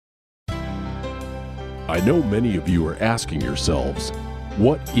I know many of you are asking yourselves,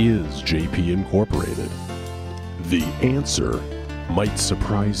 what is JP Incorporated? The answer might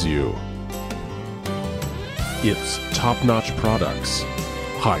surprise you. It's top-notch products,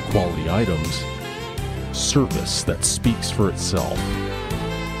 high-quality items, service that speaks for itself.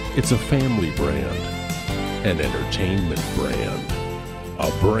 It's a family brand, an entertainment brand,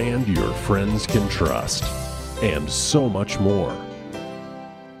 a brand your friends can trust, and so much more.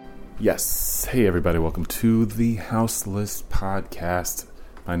 Yes. Hey, everybody. Welcome to the House List Podcast.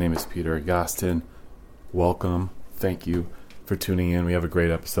 My name is Peter Agostin. Welcome. Thank you for tuning in. We have a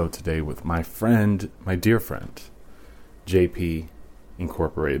great episode today with my friend, my dear friend, JP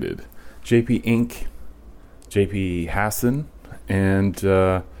Incorporated. JP Inc., JP Hassan, and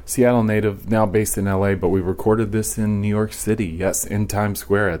Seattle native, now based in LA, but we recorded this in New York City. Yes, in Times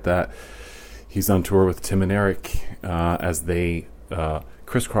Square at that. He's on tour with Tim and Eric as they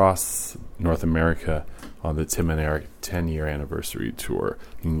crisscross North America on the Tim and Eric 10-year anniversary tour.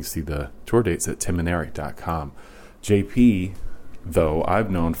 You can see the tour dates at timanderic.com. JP, though,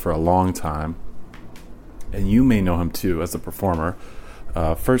 I've known for a long time, and you may know him too as a performer.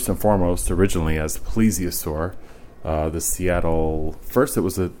 First and foremost, originally as Plesiosaur, the Seattle, first it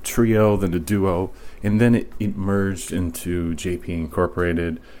was a trio, then a duo, and then it merged into JP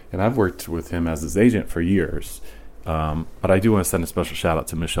Incorporated, and I've worked with him as his agent for years. But I do want to send a special shout out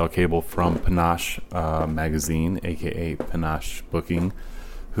to Michelle Cable from Panache Magazine, aka Panache Booking,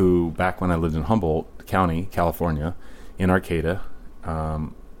 who back when I lived in Humboldt County, California, in Arcata,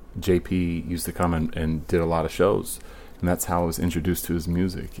 JP used to come and did a lot of shows, and that's how I was introduced to his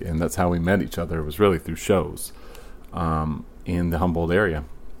music, and that's how we met each other. It was really through shows in the Humboldt area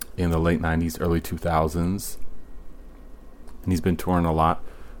in the late 90s, early 2000s, and he's been touring a lot.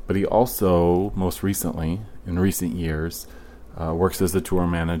 But he also, most recently, in recent years, works as a tour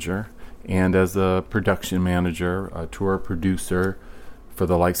manager and as a production manager, a tour producer for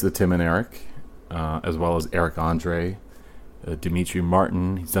the likes of Tim and Eric, as well as Eric Andre, Dimitri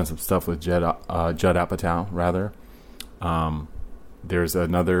Martin. He's done some stuff with Judd Apatow, rather. There's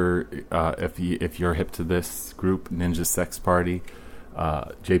another, if you're hip to this group, Ninja Sex Party,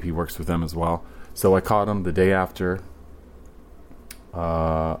 JP works with them as well. So I caught him the day after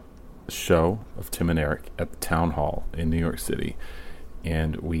show of Tim and Eric at the Town Hall in New York City,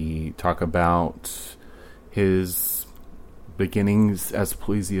 and we talk about his beginnings as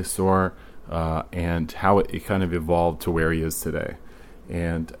Plesiosaur and how it kind of evolved to where he is today.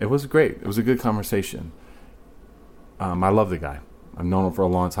 And it was great. It was a good conversation. I love the guy. I've known him for a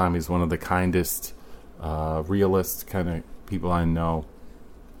long time. He's one of the kindest, realist kind of people I know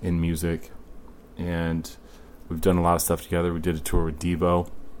in music, and we've done a lot of stuff together. We did a tour with Devo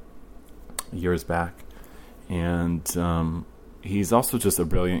years back, and he's also just a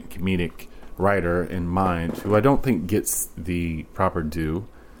brilliant comedic writer in mind, who I don't think gets the proper due,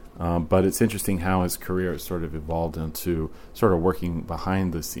 but it's interesting how his career has sort of evolved into sort of working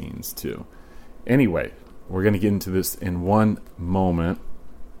behind the scenes too. Anyway, we're going to get into this in one moment.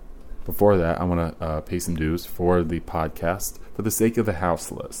 Before that, I want to pay some dues for the podcast for the sake of the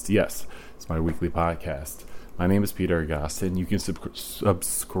House List. Yes, it's my weekly podcast. My name is Peter Agostin. You can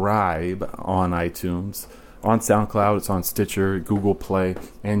subscribe on iTunes, on SoundCloud, it's on Stitcher, Google Play,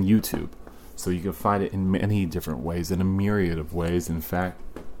 and YouTube. So you can find it in many different ways, in a myriad of ways, in fact.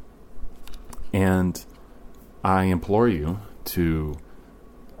 And I implore you to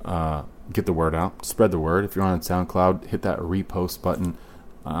get the word out, spread the word. If you're on SoundCloud, hit that repost button.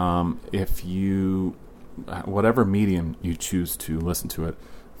 If you, whatever medium you choose to listen to it,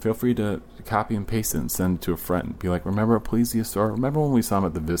 feel free to copy and paste it and send it to a friend. Be like, remember Plesiosaur? Remember when we saw him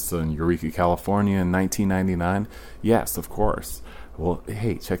at the Vista in Eureka, California in 1999? Yes, of course. Well,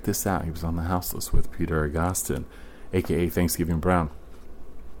 hey, check this out. He was on the House List with Peter Agostin, a.k.a. Thanksgiving Brown.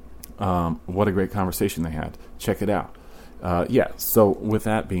 What a great conversation they had. Check it out. So with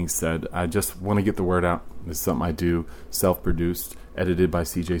that being said, I just want to get the word out. This is something I do, self-produced, edited by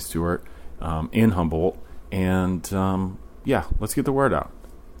CJ Stewart in Humboldt. And, let's get the word out.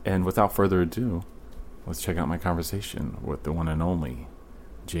 And without further ado, let's check out my conversation with the one and only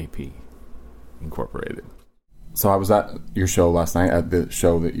JP Incorporated. So I was at your show last night, at the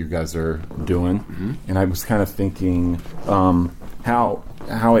show that you guys are doing, and I was kind of thinking how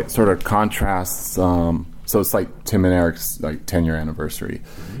it sort of contrasts. So it's like Tim and Eric's 10-year anniversary,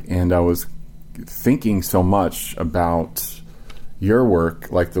 and I was thinking so much about your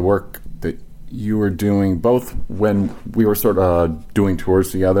work, like the work that you were doing both when we were sort of doing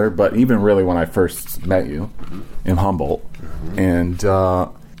tours together, but even really when I first met you in Humboldt. And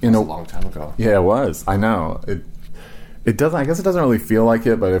It was a long time ago. Yeah, it was. I know. It doesn't. I guess it doesn't really feel like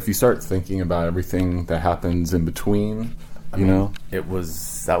it, but if you start thinking about everything that happens in between,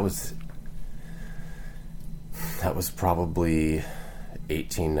 that was probably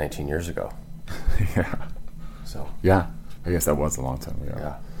 18, 19 years ago. Yeah. So yeah, I guess that was a long time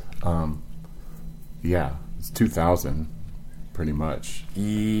ago. Yeah, it's 2000, pretty much.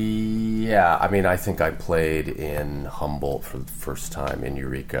 Yeah, I mean, I think I played in Humboldt for the first time. In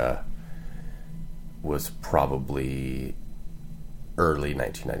Eureka was probably early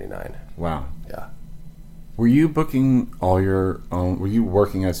 1999. Wow. Yeah. Were you booking all your own? Were you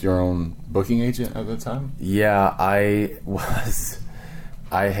working as your own booking agent at the time? Yeah, I was.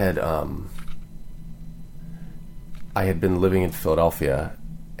 I had been living in Philadelphia,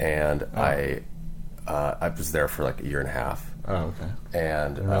 and I was there for like a year and a half. Oh, okay.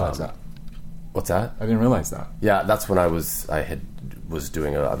 And I didn't realize that. What's that? I didn't realize that. Yeah, that's when I was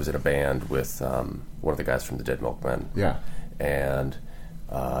in a band with one of the guys from the Dead Milkmen. Yeah. And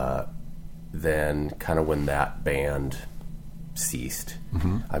then kind of when that band ceased,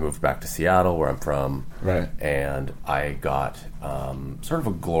 I moved back to Seattle, where I'm from. Right. And I got sort of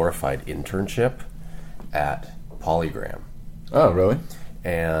a glorified internship at Polygram. Oh, really?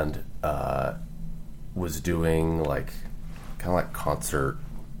 And was doing kind of like concert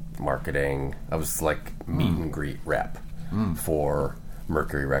marketing. I was like meet and greet rep for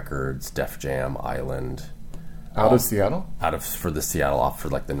Mercury Records, Def Jam, Island. Out of Seattle? For the Seattle office, for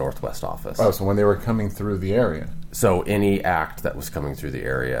like the Northwest office. Oh, so when they were coming through the area. So any act that was coming through the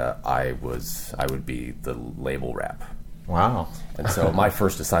area, I would be the label rep. Wow. And so my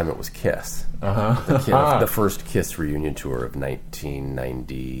first assignment was Kiss. The first Kiss reunion tour of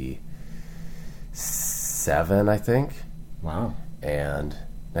 1997, I think. Wow. And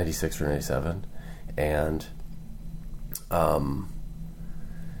 96 or 97. And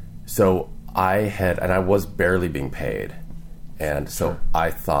so I was barely being paid. And so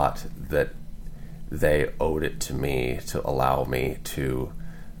I thought that they owed it to me to allow me to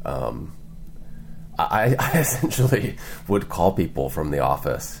I essentially would call people from the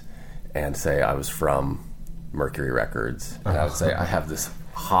office and say I was from Mercury Records, and I would say I have this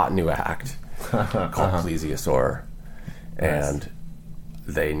hot new act called Plesiosaur, and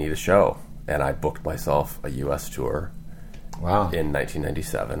they need a show. And I booked myself a U.S. tour in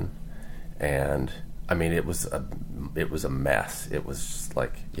 1997, and I mean it was a mess. It was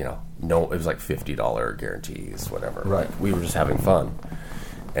like it was like $50 guarantees, whatever. Right. We were just having fun.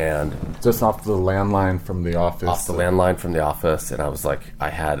 And just off the landline from the office. And I was like, I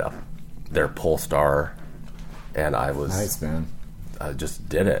had their Polestar, and I was nice, man. I just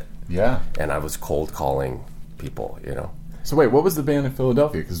did it. Yeah. And I was cold calling people, So wait, what was the band in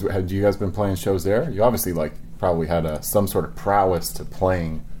Philadelphia? Because had you guys been playing shows there? You obviously probably had some sort of prowess to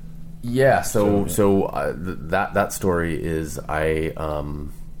playing. Yeah. So that story is I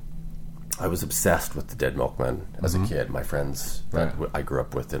was obsessed with the Dead Milkmen as a kid. My friends that I grew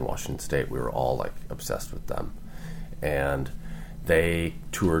up with in Washington State, we were all obsessed with them. And they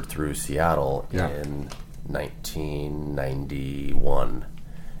toured through Seattle in 1991.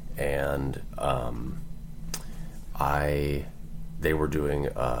 And they were doing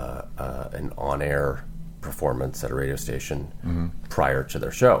an on-air performance at a radio station prior to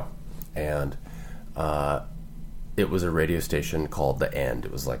their show. And it was a radio station called The End.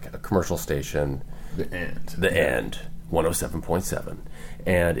 It was like a commercial station. The End. The End, 107.7.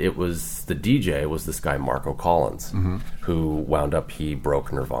 And it was, the DJ was this guy, Marco Collins, who wound up, he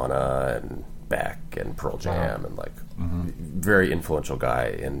broke Nirvana and Beck and Pearl Jam and very influential guy.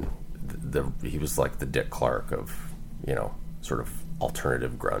 And he was like the Dick Clark of, sort of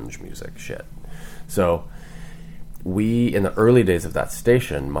alternative grunge music shit. So in the early days of that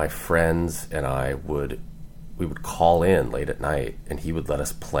station, my friends and I we would call in late at night, and he would let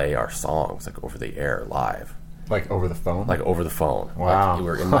us play our songs over the air live. Like over the phone? Like over the phone. Wow. We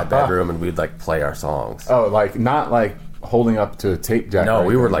were in my bedroom, and we'd play our songs. Oh, not holding up to a tape deck. No,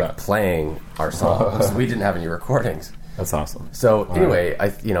 we were playing our songs. We didn't have any recordings. That's awesome. So anyway,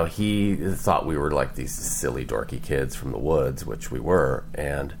 he thought we were these silly, dorky kids from the woods, which we were.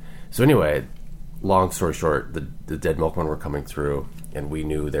 And so anyway, long story short, the Dead Milkmen were coming through, and we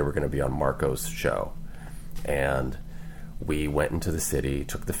knew they were going to be on Marco's show. And we went into the city,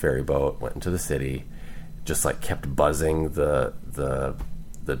 took the ferry boat, went into the city, just kept buzzing the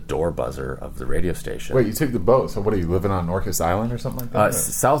door buzzer of the radio station. Wait, you took the boat? So what are you, living on Orcas Island or something like that?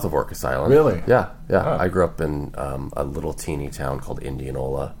 South of Orcas Island. Really? Yeah. Oh. I grew up in a little teeny town called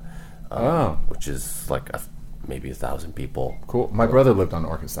Indianola, which is maybe 1,000 people. Cool. My brother lived on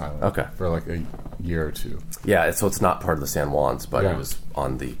Orcas Island. Okay. For a year or two. Yeah, so it's not part of the San Juans, but it was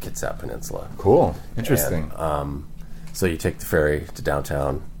on the Kitsap Peninsula. Cool. Interesting. So you take the ferry to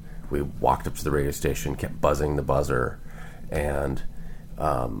downtown. We walked up to the radio station, kept buzzing the buzzer, and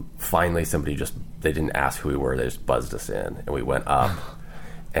finally somebody they didn't ask who we were, they just buzzed us in, and we went up,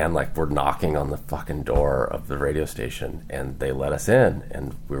 and like we're knocking on the fucking door of the radio station, and they let us in,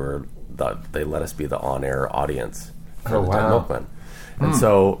 and they let us be the on-air audience for the Dead Milkmen. And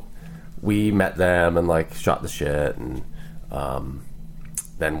so we met them and like shot the shit, and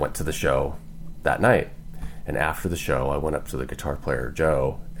then went to the show that night. And after the show, I went up to the guitar player,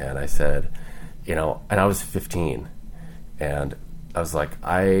 Joe, and I said, and I was 15, and I was like,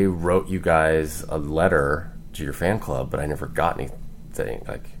 I wrote you guys a letter to your fan club, but I never got anything.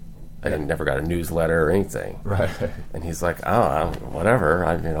 Like, I never got a newsletter or anything. Right. And he's like, oh,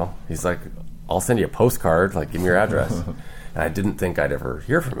 whatever. He's like, I'll send you a postcard. Like, give me your address. And I didn't think I'd ever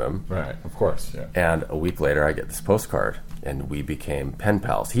hear from him. Right. Of course. Yeah. And a week later, I get this postcard, and we became pen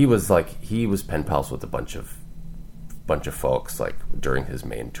pals. He was pen pals with a bunch of folks like during his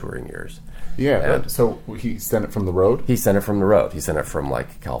main touring years. Yeah. And so he sent it from the road? He sent it from the road. He sent it from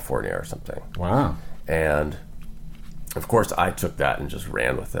like California or something. Wow. And of course I took that and just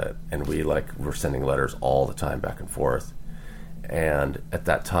ran with it. And we were sending letters all the time back and forth. And at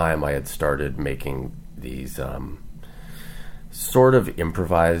that time I had started making these sort of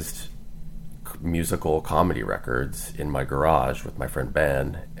improvised musical comedy records in my garage with my friend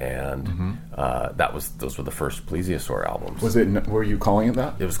Ben, and those were the first Plesiosaur albums. Were you calling it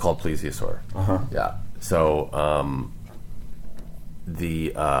that? It was called Plesiosaur. Yeah. So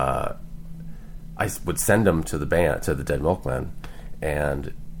I would send them to the band, to the Dead Milkmen,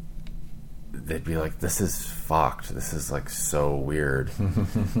 and they'd be like, "This is fucked. This is like so weird."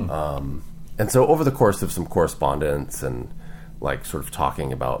 And so over the course of some correspondence and like sort of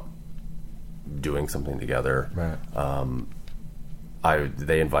talking about doing something together, right.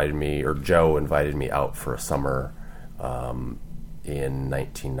 They invited me, or Joe invited me out for a summer in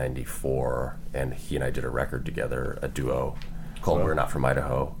 1994, and he and I did a record together, a duo called We're Not From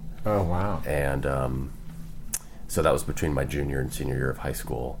Idaho. Oh, wow. And so that was between my junior and senior year of high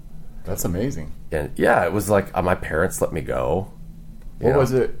school. That's amazing. And yeah, it was like my parents let me go. What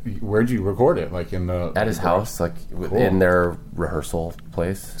was it? Where'd you record it? Like at his house, like cool. In their rehearsal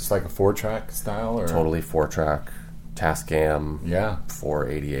place. It's like a 4-track style, or totally 4-track, Tascam, yeah,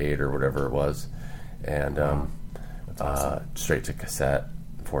 488 or whatever it was, and awesome. Straight to cassette,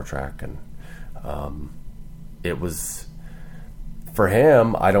 4-track, and it was for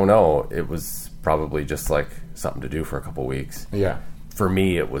him. I don't know. It was probably just like something to do for a couple weeks. Yeah. For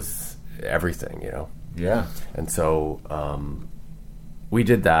me, it was everything, Yeah. And so we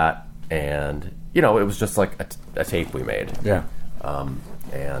did that, and it was just like a tape we made. Yeah. But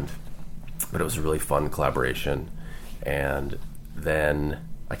it was a really fun collaboration. And then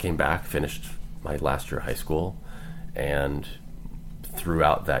I came back, finished my last year of high school, and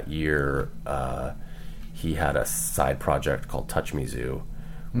throughout that year, he had a side project called Touch Me Zoo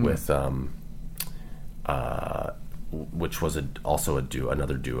with which was also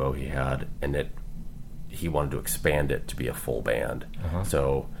another duo he had, and he wanted to expand it to be a full band.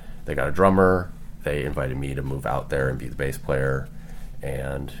 So they got a drummer. They invited me to move out there and be the bass player,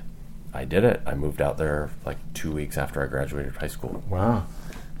 and I did it. I moved out there like 2 weeks after I graduated high school. Wow.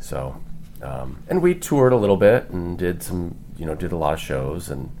 So, and we toured a little bit and did a lot of shows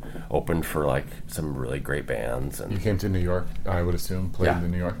and opened for like some really great bands. And you came to New York, I would assume, played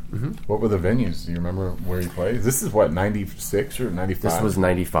in New York. Mm-hmm. What were the venues? Do you remember where you played? This is what, 96 or 95? This was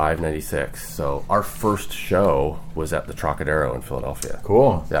 95, 96. So our first show was at the Trocadero in Philadelphia.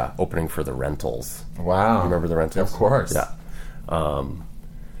 Cool. Yeah, opening for the Rentals. Wow. You remember the Rentals? Of course. Yeah.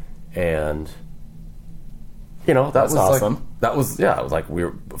 And that was awesome. It was like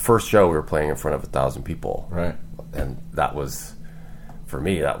first show we were playing in front of 1,000 people. Right. And that was, for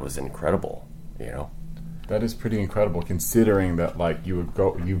me, that was incredible, That is pretty incredible, considering that like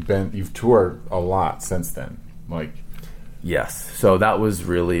you've toured a lot since then. Like, yes. So that was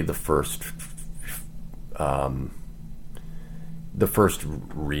really the first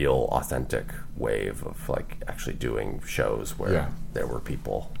real authentic wave of like actually doing shows where there were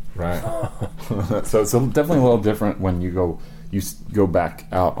people. Right. So it's definitely a little different when you go back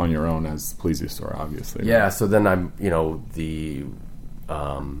out on your own as Plesiosaur, obviously. Yeah. So then I'm,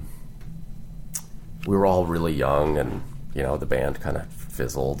 we were all really young, and the band kind of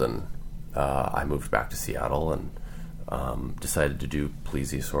fizzled, and I moved back to Seattle and decided to do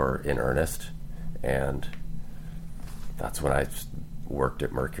Plesiosaur in earnest, and that's when I worked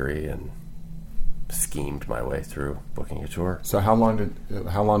at Mercury and schemed my way through booking a tour. So how long did the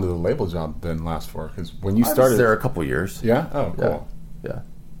label job then last for? Because when you I started was there a couple years. Yeah. Oh, cool. Yeah.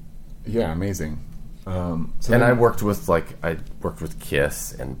 Yeah, amazing. So And then- I worked with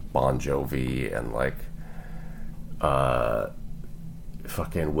Kiss and Bon Jovi and like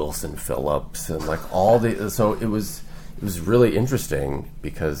fucking Wilson Phillips and like all the, so it was really interesting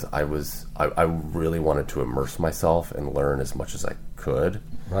because I really wanted to immerse myself and learn as much as I could,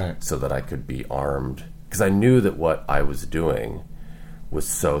 right. so that I could be armed, because I knew that what I was doing was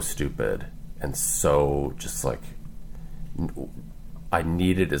so stupid and so just like I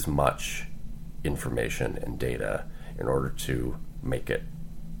needed as much information and data in order to make it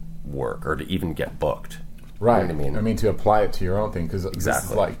work or to even get booked. Right. You know what I mean? to apply it to your own thing, because this is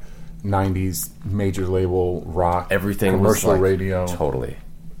Exactly. like 90s major label rock, Everything commercial was like, radio, totally.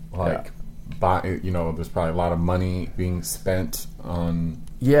 like, there's probably a lot of money being spent on.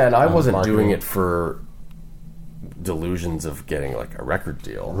 Yeah, and I wasn't marketing. doing it for delusions of getting like a record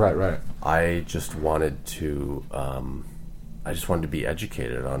deal. Right. I just wanted to be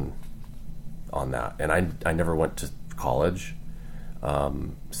educated on that, and I never went to college,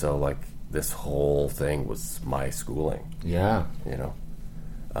 so like this whole thing was my schooling, Yeah. you know.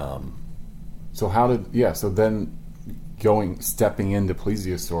 So then stepping into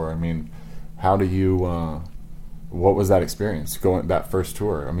Plesiosaur, I mean, how do you, what was that experience going that first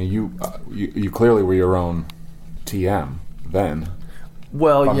tour? I mean, you clearly were your own TM then.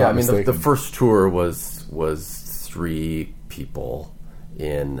 Well, I'm yeah, not I mean the mistaken. first tour was 3 people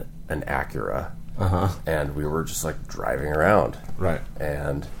in an Acura, and we were just like driving around, Right.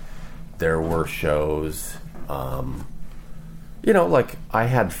 and there were shows, like I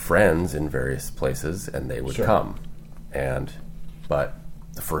had friends in various places and they would Sure. come, but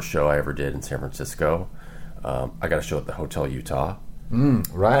the first show I ever did in San Francisco, I got a show at the Hotel Utah,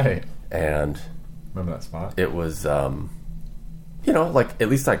 Right. and Remember that spot? it was like at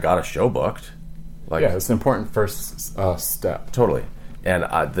least I got a show booked, like Yeah, it's an important first step. totally. And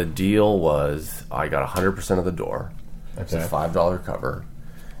the deal was I got 100% of the door. It's a Okay. $5 cover.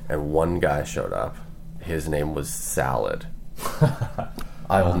 And one guy showed up. His name was Salad.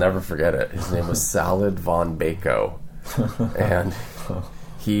 I will never forget it. His name was Salad Von Bako. And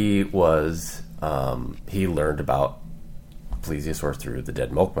he was, he learned about Plesiosaur through the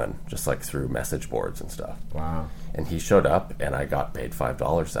Dead Milkmen, just like through message boards and stuff. Wow. And he showed up, and I got paid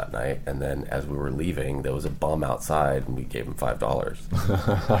 $5 that night. And then as we were leaving, there was a bum outside, and we gave him $5.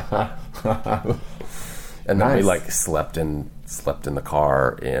 And then we Nice. like slept in the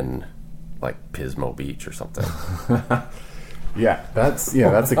car in like Pismo Beach or something. Yeah, that's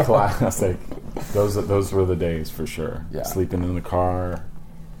a classic. Those were the days for sure. Yeah. Sleeping in the car.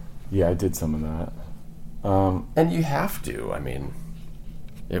 Yeah, I did some of that. And you have to. I mean,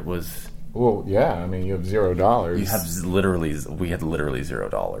 it was. Well, yeah. I mean, you have $0. We had literally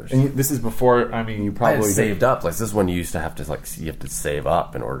 $0. And this is before. I mean, you I probably had saved up. Like this is when you used to have to you have to save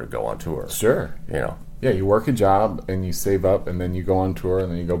up in order to go on tour. Sure. You know. Yeah, you work a job and you save up, and then you go on tour,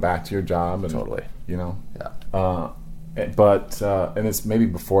 and then you go back to your job, and Totally. You know. Yeah. And it's maybe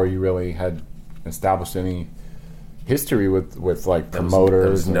before you really had established any history with like promoters. There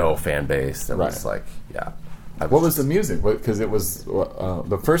was and- no fan base. There was Right. like, yeah. What was the music? Because it was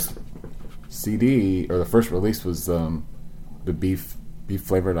the first CD or the first release was the beef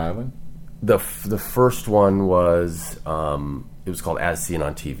flavored island. The first one was it was called As Seen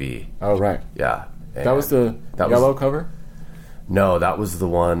on TV. Oh right, Yeah. that was the that was- yellow cover. No, that was the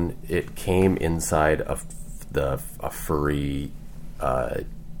one. It came inside of a furry,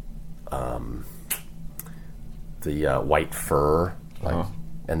 the white fur, like,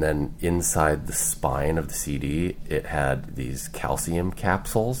 and then inside the spine of the CD, it had these calcium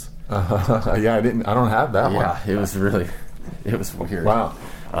capsules. Yeah, I don't have that Yeah, one. it was weird. Wow,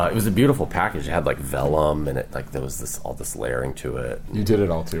 It was a beautiful package. It had like vellum, and it like there was all this layering to it. you did it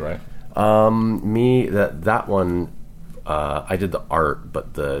all too, right? Me that one, I did the art,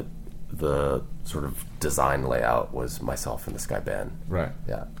 but the sort of design layout was myself and this guy Ben. Right.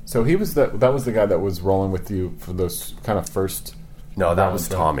 Yeah. So he was that was the guy that was rolling with you for those kind of first. No, that was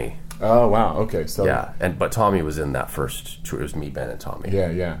right. Tommy. Oh wow. Okay. So Yeah, but Tommy was in that first tour. It was me, Ben, and Tommy.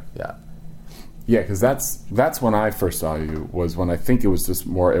 Yeah. Yeah. Yeah, because that's when I first saw you. Was when I think it was just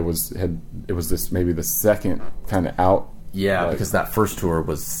more. It was this maybe the second kind of out. Yeah, like- because that first tour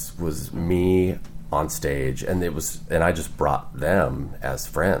was me on stage, and I just brought them as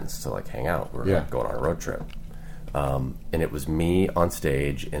friends to like hang out. We were like, going on a road trip, and it was me on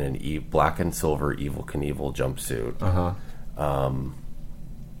stage in an black and silver Evel Knievel jumpsuit,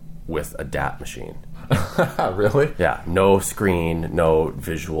 with a DAT machine. Really? Yeah, no screen, no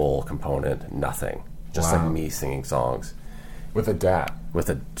visual component, nothing. Just Wow. like me singing songs With a DAT.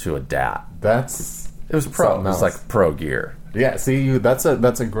 to a DAT. That's It was pro. something It was else. like pro gear. Yeah, see, that's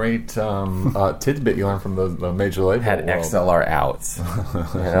a great tidbit you learned from the major label Had world. XLR outs.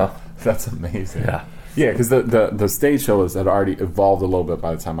 You know? That's amazing. Yeah. Yeah, because the stage shows had already evolved a little bit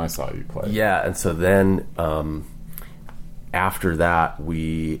by the time I saw you play. Yeah, and so then after that,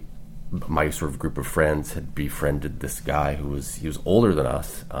 my sort of group of friends had befriended this guy he was older than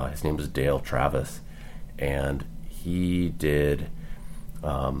us. His name was Dale Travis, and he did.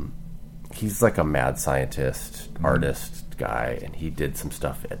 He's like a mad scientist, artist guy, and he did some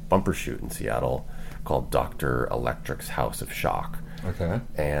stuff at Bumbershoot in Seattle called Dr. Electric's House of Shock. Okay.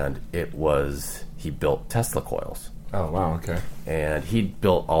 And he built Tesla coils. Oh, wow, okay. And he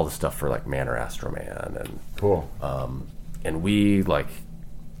built all the stuff for like Manor Astroman, and Cool. and we like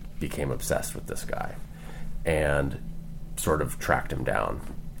became obsessed with this guy and sort of tracked him down,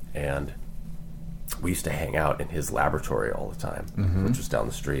 and we used to hang out in his laboratory all the time, which was down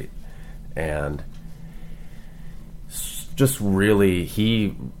the street, and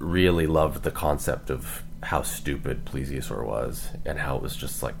he really loved the concept of how stupid Plesiosaur was and how it was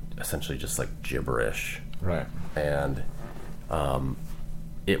just like essentially just like gibberish. Right. And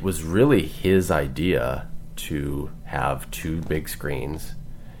it was really his idea to have 2 big screens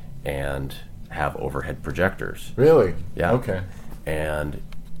and have overhead projectors. Really? Yeah. Okay. And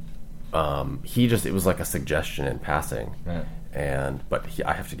it was like a suggestion in passing. Right. But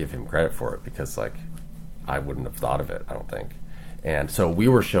I have to give him credit for it, because like I wouldn't have thought of it, I don't think. And so we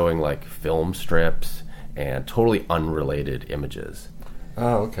were showing like film strips and totally unrelated images.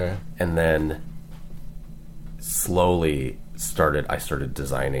 Oh, okay. And then slowly I started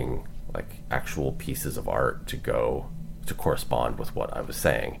designing like actual pieces of art to correspond with what I was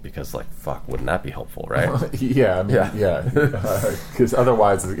saying, because like, fuck, wouldn't that be helpful, right? Yeah, I mean, yeah. Because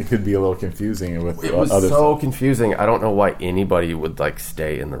otherwise it could be a little confusing with It was other so stuff. confusing. I don't know why anybody would like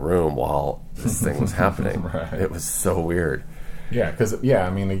stay in the room while this thing was happening. Right. It was so weird. Yeah, because I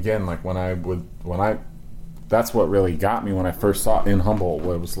mean, again, like that's what really got me when I first saw it in Humboldt.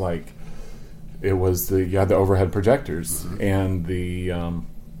 It was you had the overhead projectors and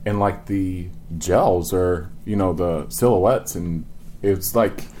and like the gels, or the silhouettes, and it's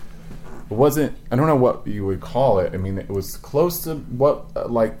like it wasn't. I don't know what you would call it. I mean, it was close to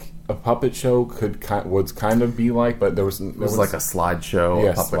what like a puppet show would kind of be like, but there was like a slideshow,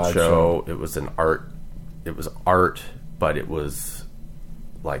 Yeah, a puppet slideshow. show. It was art, but it was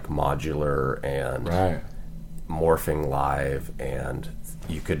like modular and right. morphing live, and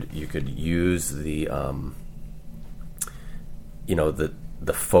you could use the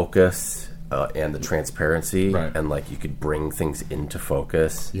the focus and the transparency, Right. and like you could bring things into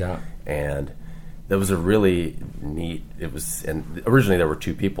focus. Yeah. And that was a really neat. And originally there were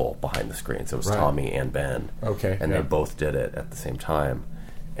 2 people behind the screen, so it was Right. Tommy and Ben. Okay, and yeah. they both did it at the same time,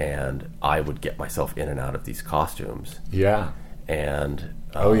 and I would get myself in and out of these costumes, Yeah. and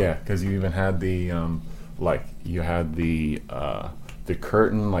Oh yeah, because you even had the you had the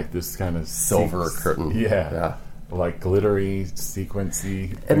curtain, like this kind of silver curtain. yeah, like glittery,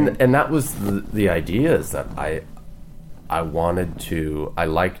 sequency And thing. that was the idea, is that I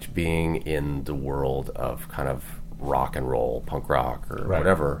liked being in the world of kind of rock and roll, punk rock or Right.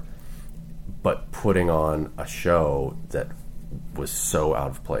 whatever, but putting on a show that was so out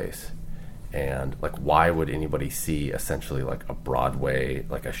of place. And like, why would anybody see essentially like a Broadway,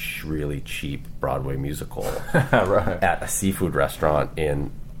 like a really cheap Broadway musical Right. at a seafood restaurant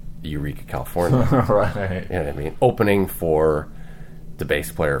in Eureka, California? Right. You know what I mean? Opening for the bass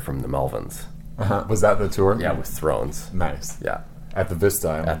player from the Melvins. Uh-huh. Was that the tour? Yeah, with Thrones. Nice. Yeah, At the Vista,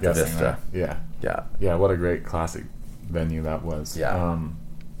 I'm At the guessing. Vista. Right? Yeah. yeah. Yeah, what a great classic venue that was. Yeah.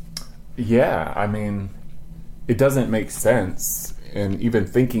 Yeah, I mean, it doesn't make sense. And even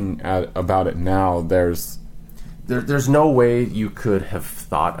thinking about it now, there's no way you could have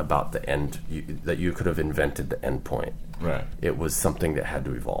thought about the end, that you could have invented the end point. right. It was something that had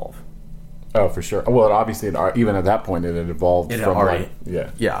to evolve. Oh, for sure. Well, even at that point, it had evolved It from already-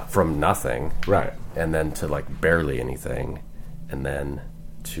 yeah, from nothing, right. and then to like barely anything, and then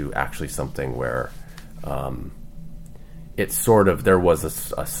to actually something where it sort of, there was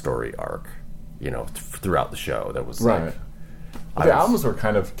a story arc, throughout the show. That was Right. like, The albums were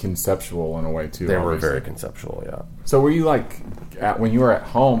kind of conceptual in a way too. they were obviously. very conceptual. Yeah. So were you like, when you were at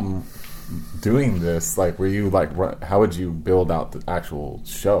home doing this, like, were you like, how would you build out the actual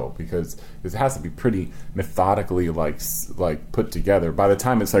show? Because it has to be pretty methodically like put together. By the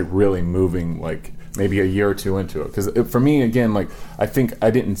time it's like really moving, like maybe a year or 2 into it. Because for me, again, like I think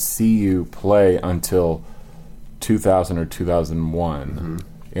I didn't see you play until 2000 or 2001. Mm-hmm.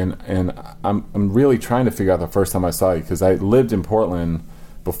 And I'm really trying to figure out the first time I saw you, because I lived in Portland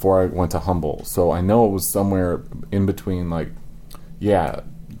before I went to Humboldt. So I know it was somewhere in between, like,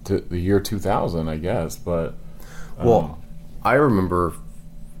 to the year 2000, I guess. But well, I remember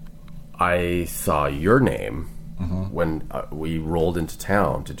I saw your name when we rolled into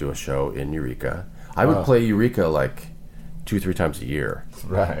town to do a show in Eureka. I would play Eureka like 2-3 times a year.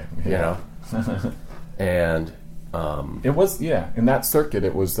 right, You know? And it was in that circuit.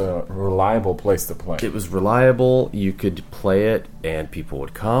 It was a reliable place to play. it was reliable. You could play it, and people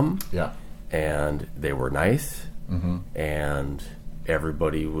would come. Yeah, And they were nice, and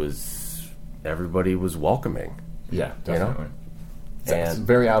everybody was welcoming. yeah, definitely. It's And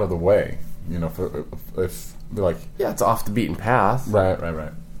very out of the way, if like it's off the beaten path,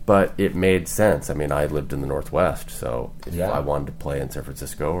 right. but it made sense. I mean, I lived in the Northwest, so if Yeah. I wanted to play in San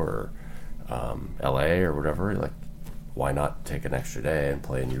Francisco or L.A. or whatever, like, why not take an extra day and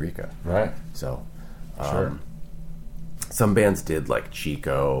play in Eureka? Right. So, Sure. some bands did like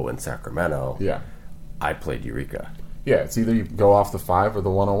Chico and Sacramento. Yeah. I played Eureka. Yeah, it's either you go off the 5 or the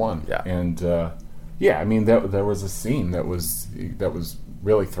 101. Yeah. And I mean there was a scene that was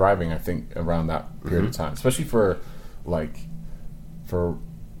really thriving, I think, around that period of time, especially for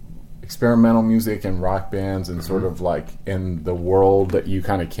experimental music and rock bands and sort of like in the world that you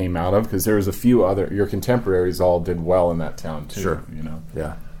kind of came out of, because there was a few other your contemporaries all did well in that town too. Sure.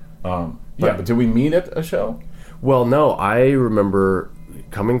 Yeah. Yeah. But did we meet at a show? Well, no, I remember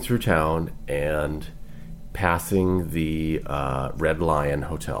coming through town and passing the Red Lion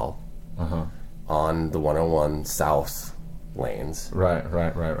Hotel on the 101 South lanes. Right.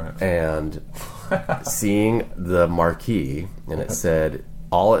 And seeing the marquee, and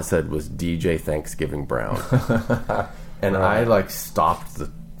all it said was DJ Thanksgiving Brown. And I like stopped the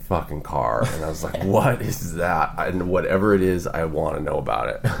fucking car, and I was like, what is that? And whatever it is, I want to know about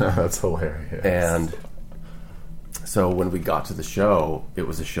it. That's hilarious. And so when we got to the show, it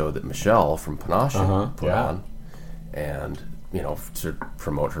was a show that Michelle from Panache put on, and to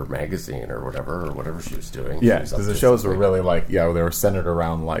promote her magazine or whatever she was doing. Yeah, because the shows were really like, they were centered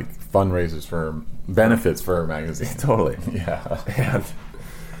around like fundraisers for benefits for her magazine. Totally. Yeah. And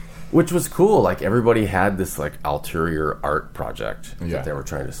which was cool. Like, everybody had this like ulterior art project that they were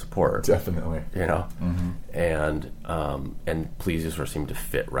trying to support. Definitely. And Please You Sort of seemed to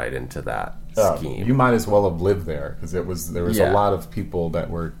fit right into that scheme. You might as well have lived there, because there was a lot of people that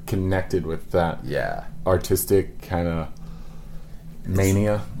were connected with that artistic kind of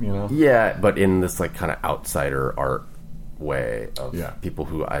mania, Yeah, but in this like kind of outsider art way of people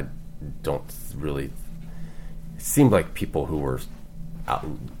who I don't really. It seemed like people who were out,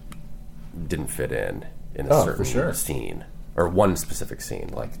 didn't fit in a certain scene or one specific scene.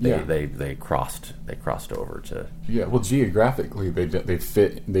 Like they crossed over to. Yeah, well, geographically they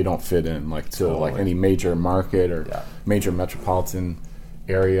don't fit in like to like any major market or major metropolitan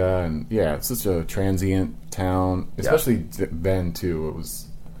area, and it's such a transient town, especially then too. It was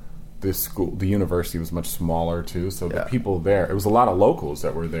the university was much smaller too, so the people there, it was a lot of locals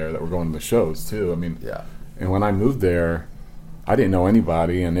that were there that were going to the shows too. I mean, and when I moved there, I didn't know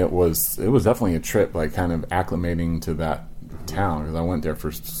anybody, and it was definitely a trip, like kind of acclimating to that town, because I went there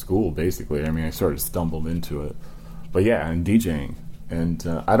for school basically. I mean, I sort of stumbled into it, but and DJing. And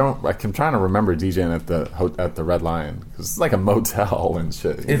I'm trying to remember DJing at the Red Lion, because it's like a motel and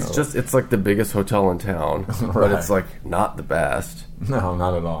shit. It's like the biggest hotel in town, but it's like not the best. No,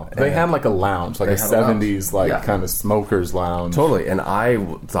 not at all. They had like a lounge, like a 70s kind of smokers lounge. Totally. And I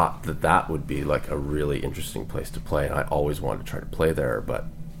thought that would be like a really interesting place to play, and I always wanted to try to play there, but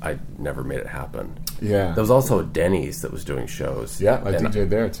I never made it happen. Yeah. There was also a Denny's that was doing shows. Yeah, I DJ'd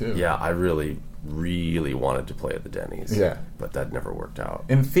there too. Yeah, I really wanted to play at the Denny's. Yeah. But that never worked out.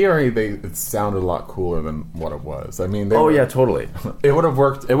 In theory, it sounded a lot cooler than what it was. I mean, totally. It would have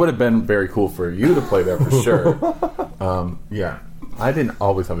worked. It would have been very cool for you to play there for sure. I didn't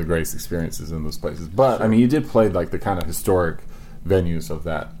always have the greatest experiences in those places, but I mean, you did play like the kind of historic venues of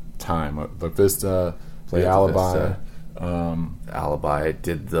that time, the Vista, the Alibi. Alibi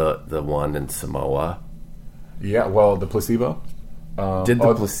did the one in Samoa. Yeah, well, the Placebo.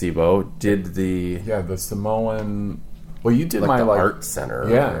 Placebo. Did the the Samoan. Well, you did the art center.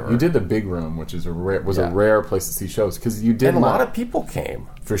 Yeah, you did the Big Room, which is a rare place to see shows, because you did. And a lot of people came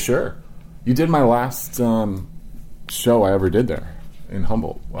for sure. You did my last show I ever did there in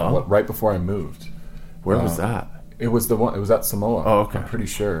Humboldt, right before I moved. Where was that? It was the one. It was at Samoa. Oh, okay. I'm pretty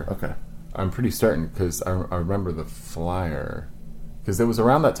sure. Okay. I'm pretty certain, because I remember the flyer. Because it was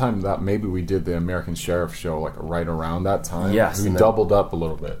around that time that maybe we did the American Sheriff show, like right around that time. Yes. We doubled up a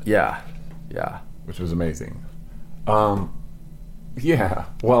little bit. Yeah. Which was amazing. Yeah.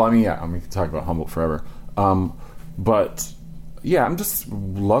 Well, I mean, we could talk about Humboldt forever. But yeah, I'm just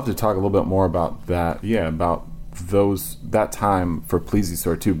love to talk a little bit more about that. Yeah, about that time for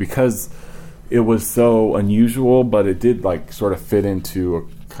Plesiosaur too, because it was so unusual, but it did like sort of fit into a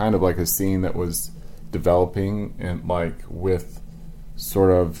kind of like a scene that was developing, and like with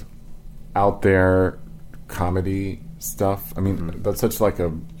sort of out there comedy stuff. I mean, that's such like a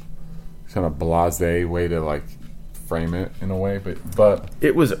kind of blasé way to like frame it in a way, but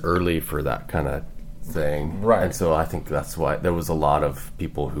it was early for that kind of thing, right? And so I think that's why there was a lot of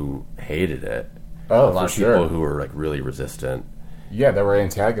people who hated it. Oh, a lot of for sure. people who were like really resistant. Yeah, they were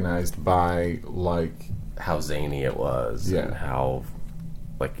antagonized by like how zany it was, Yeah. and how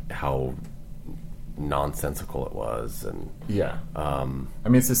nonsensical it was, and yeah. I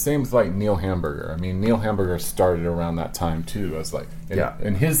mean, it's the same with like Neil Hamburger. I mean, Neil Hamburger started around that time too, as like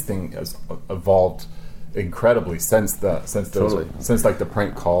and his thing has evolved incredibly since like the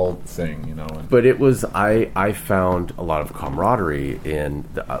prank call thing, you know. But it was I found a lot of camaraderie in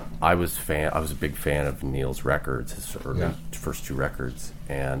I was a big fan of Neil's records, his first two records,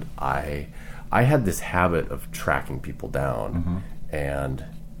 and I had this habit of tracking people down, and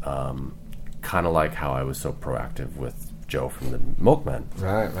kind of like how I was so proactive with Joe from the Milkmen,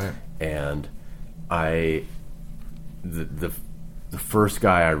 right, and the first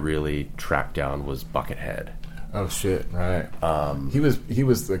guy I really tracked down was Buckethead. Oh shit! Right. He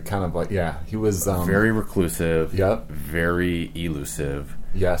was the kind of like he was very reclusive. Yep. Very elusive.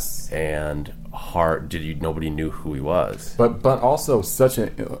 Yes. And hard. Nobody knew who he was. But also such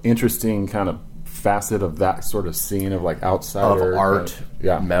an interesting kind of facet of that sort of scene of like outsider of art,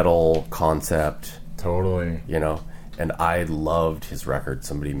 metal concept. Totally. You know, and I loved his record.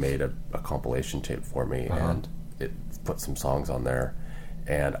 Somebody made a compilation tape for me, and it put some songs on there,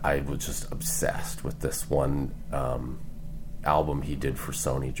 and I was just obsessed with this one album he did for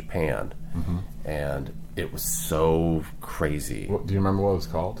Sony Japan, and it was so crazy. Do you remember what it was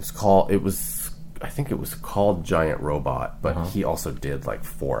called? I think it was called Giant Robot, but he also did like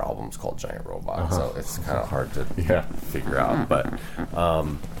 4 albums called Giant Robot, so it's kind of hard to figure out. But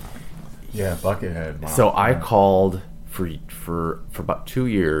Buckethead. Wow. So I called for about 2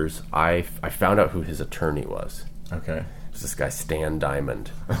 years. I found out who his attorney was. Okay. It was this guy Stan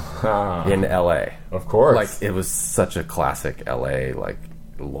Diamond in L.A. Of course. Like, it was such a classic L.A. like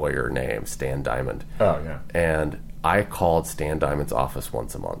lawyer name, Stan Diamond. Oh yeah. And I called Stan Diamond's office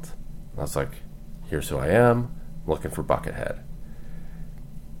once a month. I was like, here's who I am. I'm looking for Buckethead.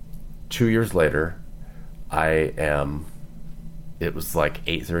 2 years later, it was like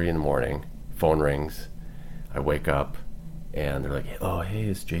 8:30 in the morning. Phone rings. I wake up, and they're like, oh, hey,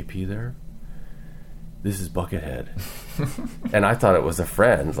 is JP there? This is Buckethead. And I thought it was a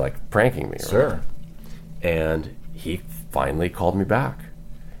friend, like, pranking me. Sure. Right? And he finally called me back.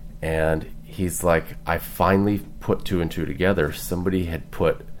 And he's like, I finally put 2 and 2 together. Somebody had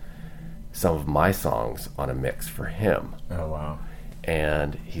put some of my songs on a mix for him. Oh, wow.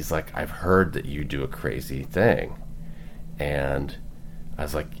 And he's like, I've heard that you do a crazy thing. And I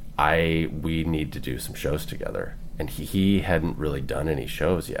was like, we need to do some shows together. And he hadn't really done any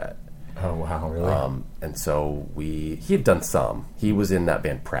shows yet. Oh, wow, really? And so he had done some. He was in that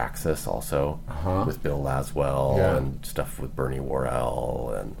band Praxis also, with Bill Laswell and stuff with Bernie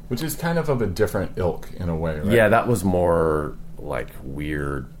Worrell. Which is kind of a different ilk in a way, right? Yeah, that was more like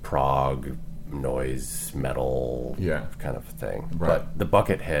weird prog noise metal kind of thing. Right. But the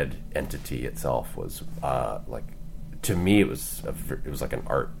Buckethead entity itself was like, to me, it was like an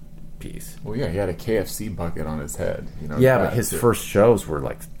art piece. Well, yeah, he had a KFC bucket on his head. You know, yeah, but his first shows were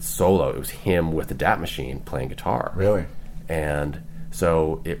like solo. It was him with the DAT machine playing guitar. Really? And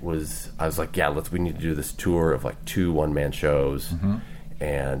so I was like, we need to do this tour of like 2 one-man shows,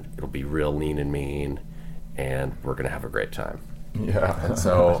 and it'll be real lean and mean, and we're going to have a great time. Yeah. And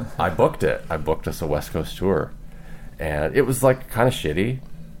so I booked it. I booked us a West Coast tour, and it was like kind of shitty.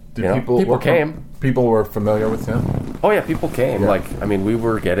 Did people came. People were familiar with him? Oh yeah, people came. Yeah. Like, I mean, we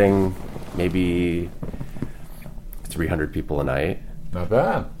were getting maybe 300 people a night. Not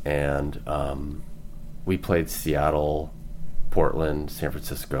bad. And we played Seattle, Portland, San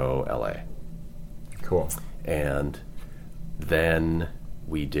Francisco, LA. Cool. And then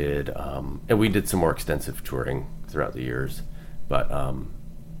we did some more extensive touring throughout the years. But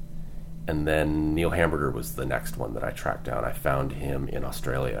and then Neil Hamburger was the next one that I tracked down. I found him in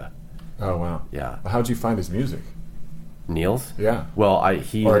Australia. Oh, wow. Yeah. How'd you find his music? Neil's? Yeah. Well,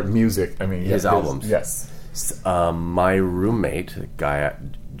 music, I mean... His albums. Yes. My roommate, the guy,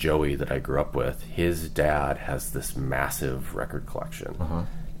 Joey, that I grew up with, his dad has this massive record collection.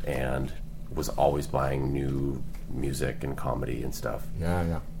 And was always buying new music and comedy and stuff.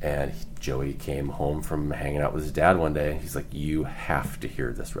 Yeah. And Joey came home from hanging out with his dad one day, and he's like, "You have to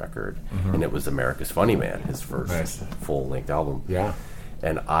hear this record." And it was America's Funny Man, his first full-length album. Yeah.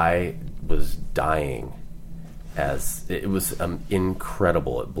 And I was dying as it was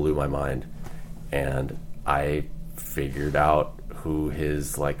incredible. It blew my mind. And I figured out who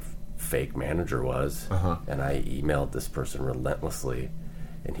his like fake manager was, and I emailed this person relentlessly,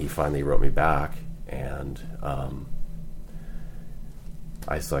 and he finally wrote me back, and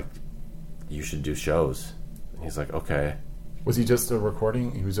I was like, "You should do shows." And he's like, "Okay." Was he just a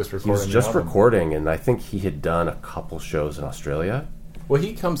recording? He was just recording. He was just recording, and I think he had done a couple shows in Australia. Well,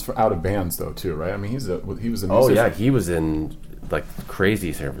 he comes out of bands though too, right? I mean, he was a musician. Oh yeah, he was in like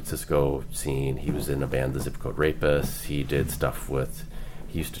crazy San Francisco scene. He was in a band, the Zip Code Rapists. He did stuff with.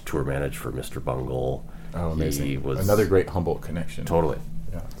 He used to tour manage for Mr. Bungle. Oh, amazing! He was another great Humboldt connection. Totally.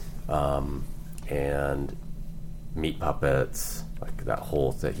 Yeah. And Meat Puppets, like that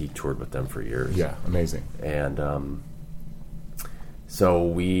whole thing. He toured with them for years. Yeah, amazing. And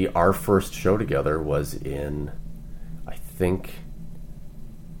so our first show together was in, I think,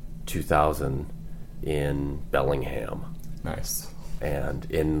 2000 in Bellingham. Nice. And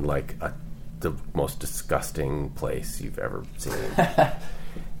in like the most disgusting place you've ever seen.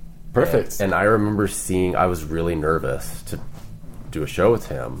 Perfect. And I remember I was really nervous to do a show with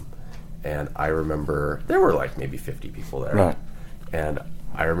him. And I remember there were like maybe 50 people there. Right. And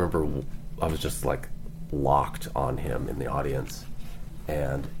I remember I was just like locked on him in the audience.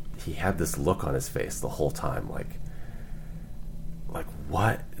 And he had this look on his face the whole time, like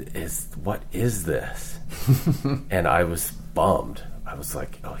what is this? And I was bummed. I was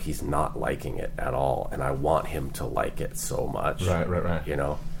like, oh, he's not liking it at all, and I want him to like it so much. Right. You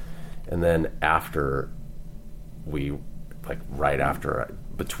know? And then after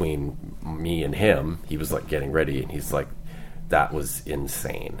between me and him, he was like getting ready, and he's like, that was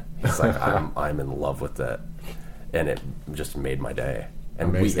insane. He's like, I'm in love with it, and it just made my day.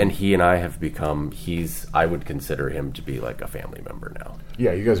 And he and I have become. I would consider him to be like a family member now.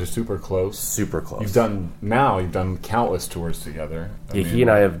 Yeah, you guys are super close. Super close. You've done countless tours together. He and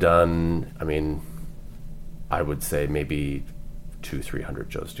I have done. I mean, I would say maybe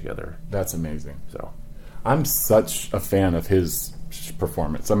 200-300 shows together. That's amazing. So, I'm such a fan of his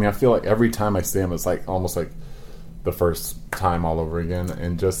performance. I mean, I feel like every time I see him, it's like almost like the first time all over again,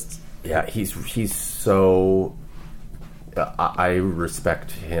 and just he's so. I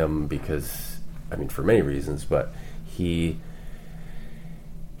respect him because, I mean, for many reasons, but he's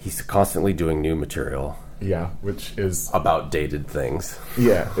constantly doing new material. Yeah, which is about dated things.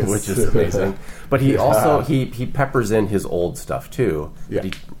 Yeah, which is amazing. But he also he peppers in his old stuff too. Yeah.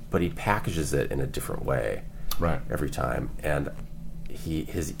 But he packages it in a different way. Right. Every time, and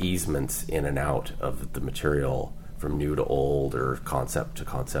his easements in and out of the material from new to old or concept to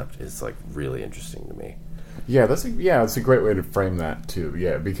concept is like really interesting to me. Yeah, that's a great way to frame that too.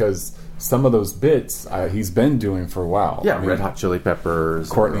 Yeah, because some of those bits he's been doing for a while. Yeah, Red Hot Chili Peppers,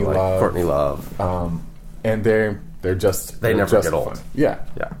 Courtney Love, and they're never get old. Yeah,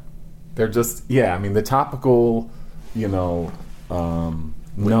 they're just I mean, the topical, Whitney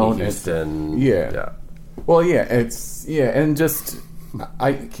Houston. Yeah. Well, it's and just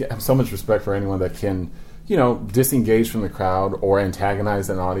I have so much respect for anyone that can disengage from the crowd or antagonize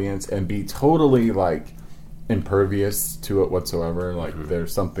an audience and be totally like impervious to it whatsoever. Like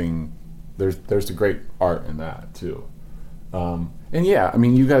there's a great art in that too. And I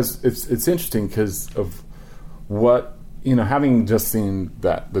mean, you guys, it's interesting because of what having just seen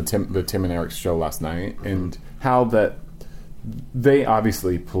the Tim and Eric's show last night and how that they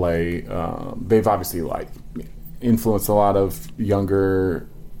obviously play. They've obviously like influenced a lot of younger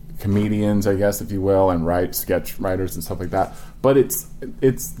comedians, I guess, if you will, and sketch writers and stuff like that. But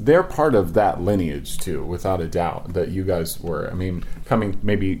they're part of that lineage too, without a doubt. That you guys were. I mean, coming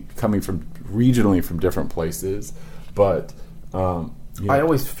from regionally from different places, but I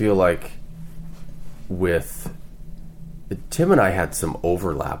always feel like with Tim and I had some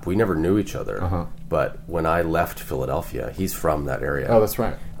overlap. We never knew each other, but when I left Philadelphia, he's from that area. Oh, that's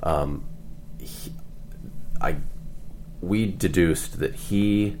right. We deduced that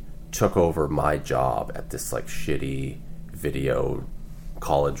he took over my job at this like shitty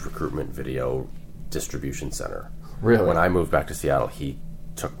college recruitment video distribution center. Really? When I moved back to Seattle, he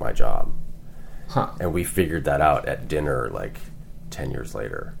took my job. Huh. And we figured that out at dinner like 10 years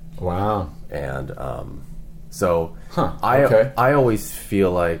later. Wow. And so okay. I always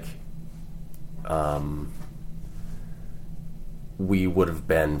feel like we would have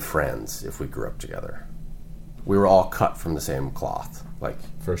been friends if we grew up together. We were all cut from the same cloth, like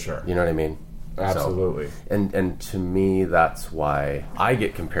for sure. You know what I mean? Absolutely. So, and to me, that's why I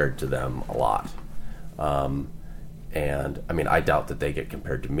get compared to them a lot. And I mean, I doubt that they get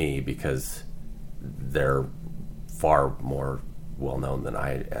compared to me because they're far more well known than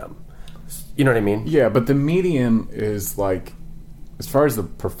I am. You know what I mean? Yeah, but the medium is like, as far as the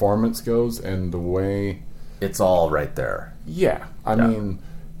performance goes and the way, it's all right there. Yeah, I mean,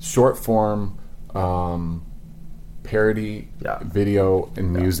 short form, parody, video,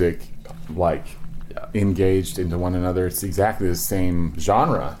 and music, like engaged into one another. It's exactly the same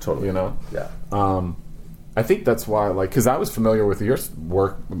genre. Totally. You know. Yeah. I think that's why, like, because I was familiar with your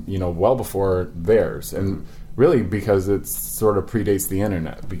work, you know, well before theirs, and really because it sort of predates the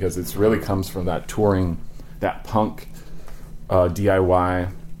internet, because it's really comes from that touring, that punk,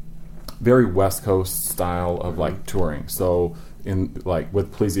 DIY, very West Coast style of like touring. So in like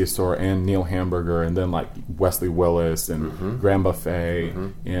with Plesiosaur and Neil Hamburger, and then like Wesley Willis and Grand Buffet,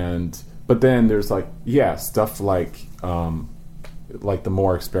 and but then there's like stuff like the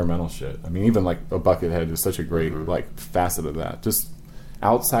more experimental shit. I mean, even like a Buckethead is such a great like facet of that. Just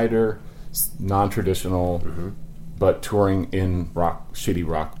outsider, non-traditional, but touring in shitty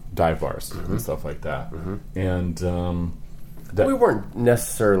rock dive bars and stuff like that. And we weren't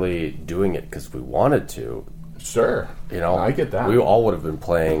necessarily doing it because we wanted to. Sure, you know, I get that. We all would have been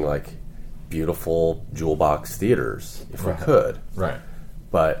playing like beautiful jewel box theaters if we could. Right.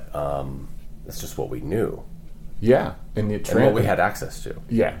 But it's just what we knew. Yeah, and what we had access to.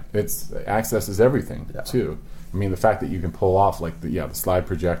 Yeah, it's access is everything too. I mean, the fact that you can pull off like the slide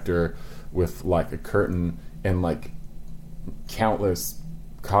projector with like a curtain and like countless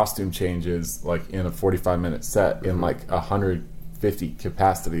costume changes like in a 45-minute set in like 150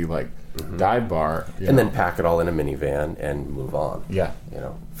 capacity like dive bar, and then pack it all in a minivan and move on. Yeah, you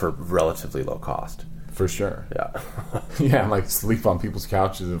know, for relatively low cost. For sure. Yeah. Yeah, and like sleep on people's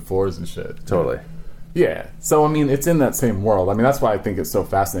couches and floors and shit. Totally. Yeah. So I mean, it's in that same world. I mean, that's why I think it's so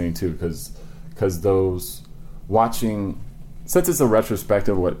fascinating too, because those watching, since it's a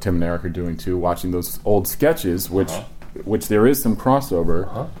retrospective of what Tim and Eric are doing too, watching those old sketches, which there is some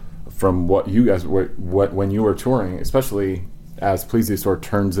crossover from what you guys what when you were touring, especially as Plesiosaur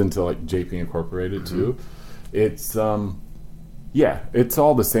turns into like JP Incorporated too. It's it's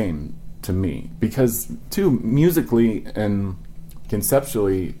all the same to me, because too musically and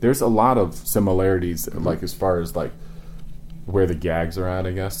conceptually there's a lot of similarities, like as far as like where the gags are at,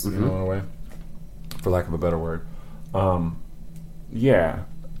 I guess, you know, in a way, for lack of a better word. And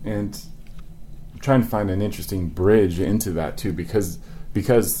I'm trying to find an interesting bridge into that too, because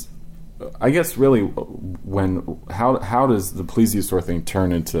I guess really how does the Plesiosaur thing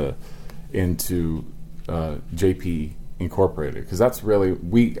turn into JP Incorporated? Because that's really,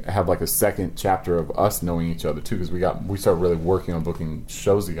 we have like a second chapter of us knowing each other too, because we started really working on booking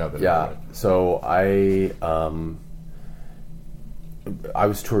shows together. Yeah. So I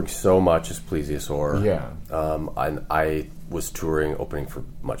was touring so much as Plesiosaur. Yeah. I was touring, opening for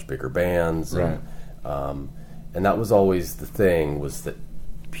much bigger bands. Right. And that was always the thing, was that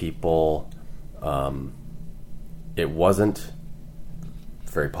people, it wasn't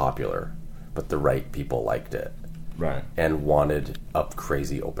very popular, but the right people liked it. Right. And wanted a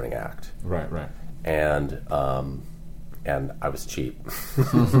crazy opening act. Right. And I was cheap.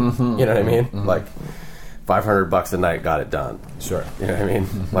 You know what I mean? Like $500 a night got it done. Sure. You know what I mean?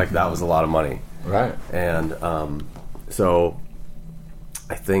 Like that was a lot of money. Right. And so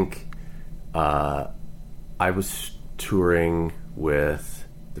I think I was touring with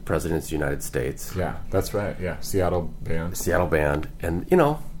the President's of the United States. Yeah, that's right. Yeah, Seattle band. And, you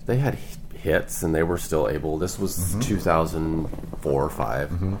know, they had hits and they were still able, this was 2004 or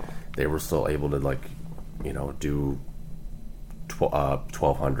 5. They were still able to, like, you know, do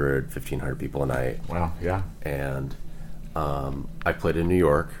 1,200, 1,500 people a night. Wow, yeah. And I played in New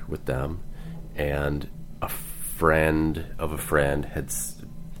York with them, and a friend of a friend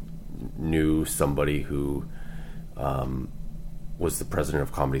knew somebody who was the president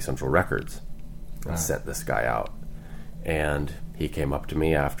of Comedy Central Records, and sent this guy out. And he came up to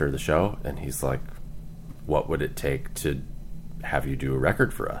me after the show, and he's like, "What would it take to have you do a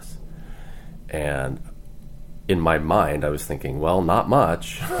record for us?" And in my mind, I was thinking, well, not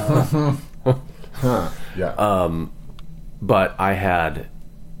much. Yeah. But I had...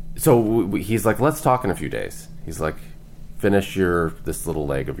 So he's like, let's talk in a few days. He's like, finish this little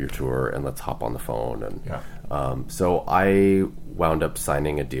leg of your tour and let's hop on the phone. And so I wound up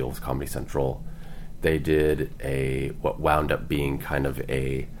signing a deal with Comedy Central. They did what wound up being kind of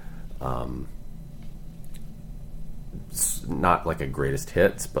a... not like a greatest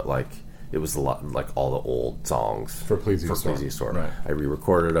hits, but like... It was a lot like all the old songs for Plesiosaur. Right. I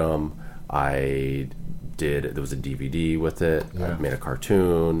re-recorded them. There was a DVD with it. Yeah. I made a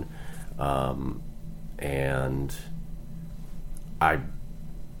cartoon, and I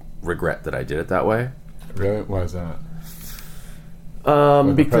regret that I did it that way. Really? Why is that?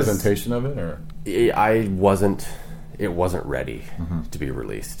 Because the presentation of it, or it wasn't ready to be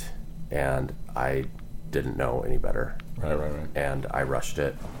released, and I didn't know any better. Right. And I rushed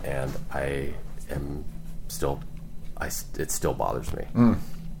it, and it still bothers me. You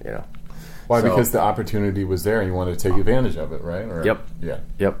know. Why? So- Because the opportunity was there, and you wanted to take advantage of it, right? Or, Yep. Yeah.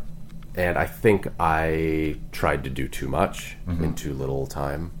 Yep. And I think I tried to do too much in too little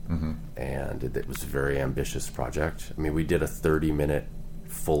time, and it was a very ambitious project. I mean, we did a 30-minute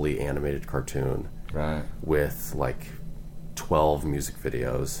fully animated cartoon Right. with like 12 music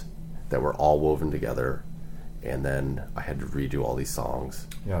videos that were all woven together, and then I had to redo all these songs.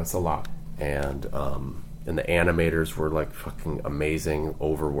 Yeah, that's a lot. And the animators were like fucking amazing,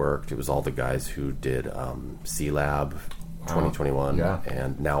 overworked. It was all the guys who did C-Lab 2021 Yeah.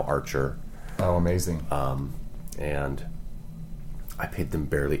 and now Archer. Oh, amazing. And I paid them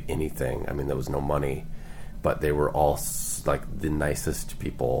barely anything. I mean, there was no money, but they were all like the nicest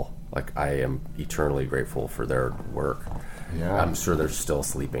people. Like, I am eternally grateful for their work. Yeah. I'm sure they're still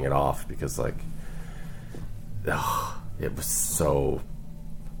sleeping it off because like it was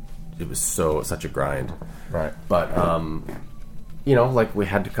such a grind. Right. But like we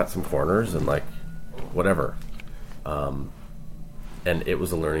had to cut some corners and like whatever. And it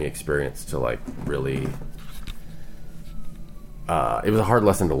was a learning experience to like really it was a hard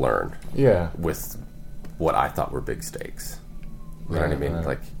lesson to learn Yeah. with what I thought were big stakes. You know what I mean? Right.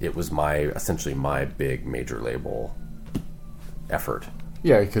 Like, it was essentially my big major label effort.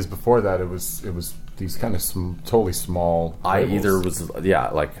 Yeah, because before that, it was these kind of totally small. I labels.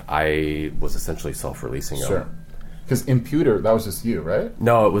 I was essentially self-releasing Sure. them. Because Imputer, that was just you, right?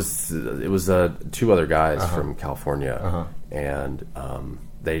 No, it was two other guys from California, and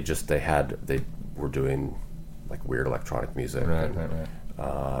they were doing like weird electronic music, Right.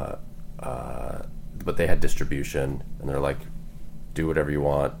 but they had distribution, and they're like, do whatever you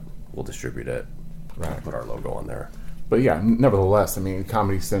want, we'll distribute it, Right. put our logo on there. But yeah, nevertheless, I mean,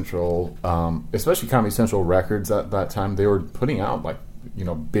 Comedy Central, especially Comedy Central Records at that time, they were putting out like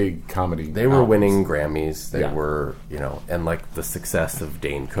big comedy. They were albums. winning Grammys. They Yeah. were, and like the success of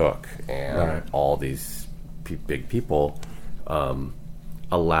Dane Cook and Right. all these big people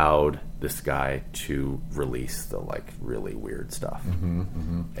allowed this guy to release the like really weird stuff.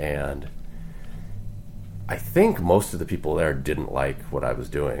 And I think most of the people there didn't like what I was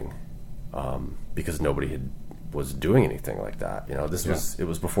doing because nobody was doing anything like that. It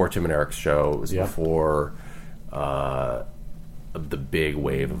was before Tim and Eric's show. It was Yeah. before the big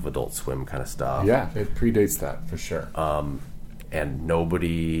wave of Adult Swim kind of stuff. Yeah, it predates that for sure. And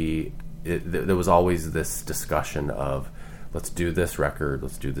there was always this discussion of, let's do this record,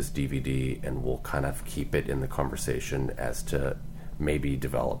 let's do this DVD, and we'll kind of keep it in the conversation as to maybe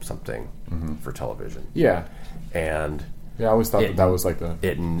develop something for television. Yeah, And I always thought that was like the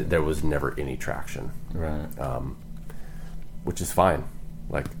there was never any traction, right. which is fine.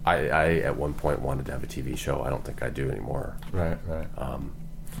 Like, I at one point wanted to have a TV show. I don't think I do anymore. Right.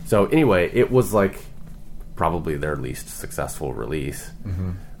 So anyway, it was like probably their least successful release.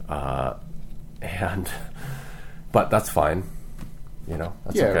 But that's fine.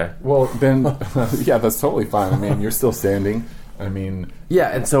 That's Yeah. okay. Well, then, yeah, that's totally fine. I mean, you're still standing. I mean, Yeah,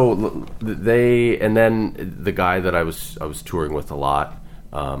 and so then the guy that I was touring with a lot,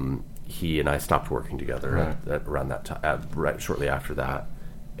 he and I stopped working together Right. around that time, right shortly after that,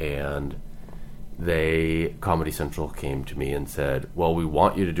 and Comedy Central came to me and said, "Well, we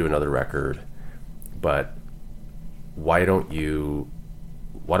want you to do another record, but why don't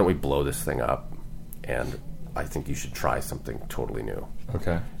we blow this thing up? And I think you should try something totally new."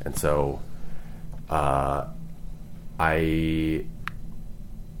 okay. And so I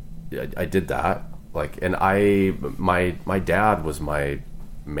did that, like, and my dad was my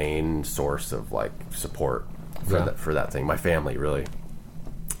main source of like support for that thing. My family, really,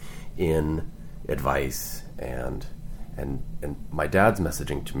 in advice, and my dad's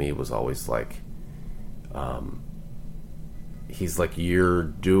messaging to me was always like, he's like, you're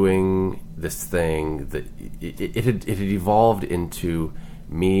doing this thing that it had evolved into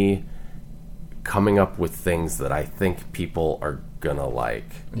me coming up with things that I think people are gonna like.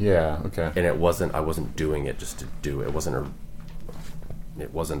 Yeah. Okay. And I wasn't doing it just to do it. It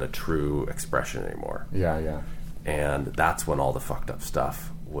wasn't a true expression anymore. Yeah. And that's when all the fucked up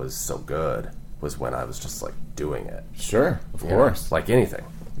stuff was so good, was when I was just like doing it. Sure. Of You know, course. like anything.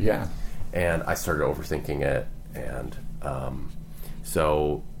 Yeah. And I started overthinking it, and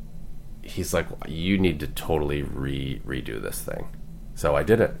so he's like, you need to totally redo this thing. So I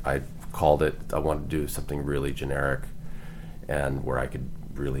did it. I called it, I wanted to do something really generic and where I could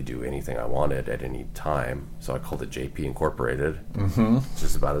really do anything I wanted at any time. So I called it JP Incorporated, which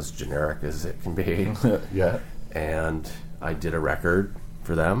is about as generic as it can be. Yeah. And I did a record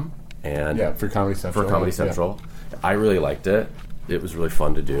for them. And Yeah, for Comedy Central. For Comedy Central. Yeah. I really liked it. It was really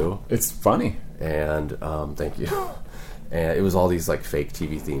fun to do. It's funny. And thank you. And it was all these like fake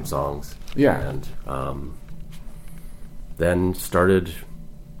TV theme songs. Yeah. And then started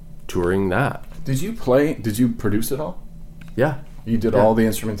touring that. Did you produce it all? Yeah. You did all the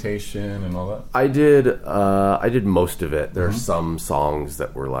instrumentation and all that? I did most of it. There are some songs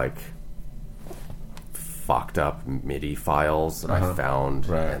that were like fucked up MIDI files that I found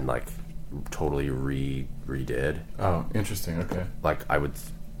and like totally redid. Oh, interesting. Okay. Like I would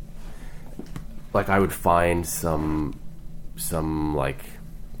find some like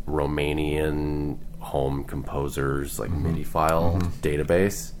Romanian home composers like MIDI file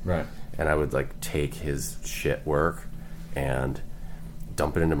database. Right. And I would like take his shit work and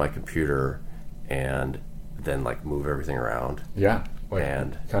dump it into my computer and then like move everything around. Yeah. Like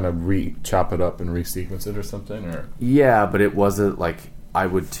And kind of chop it up and resequence it or something, or yeah, but it wasn't like I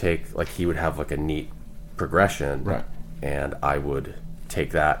would take like he would have like a neat progression, Right. and I would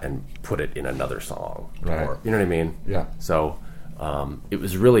take that and put it in another song, Right. Or, you know what I mean? Yeah. So it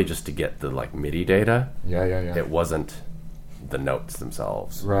was really just to get the like MIDI data. Yeah. It wasn't the notes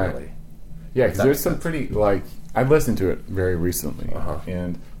themselves, Right. really. Yeah, because that there's makes some sense. pretty, like, I listened to it very recently,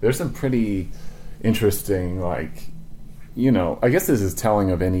 and there's some pretty interesting, like, you know, I guess this is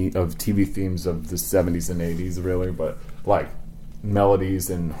telling of TV themes of the 70s and 80s, really, but, like, melodies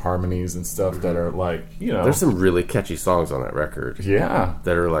and harmonies and stuff that are, like, you know. There's some really catchy songs on that record. Yeah.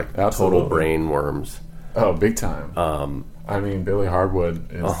 That are like Absolutely. total brain worms. Oh, big time. I mean, Billy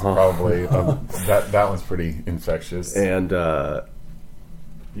Hardwood is probably, that one's pretty infectious. And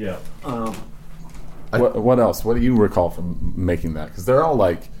Yeah. What else? What do you recall from making that? Because they're all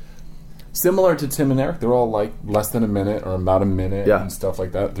like similar to Tim and Eric. They're all like less than a minute or about a minute and stuff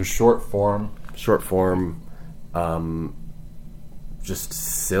like that. They're short form, just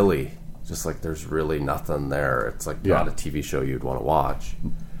silly. Just like there's really nothing there. It's like not a TV show you'd want to watch,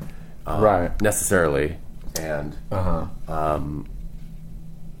 right? Necessarily. And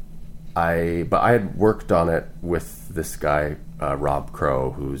I had worked on it with this guy Rob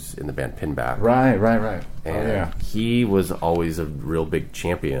Crow, who's in the band Pinback. Right. And he was always a real big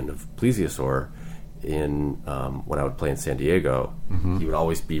champion of Plesiosaur. In when I would play in San Diego, he would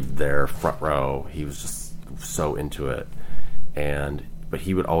always be there front row. He was just so into it, but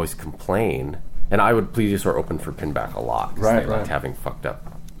he would always complain. And I would Plesiosaur open for Pinback a lot because they liked having fucked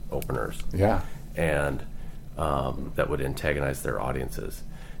up openers. Yeah, and that would antagonize their audiences.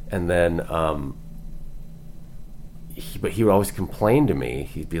 And then, but he would always complain to me.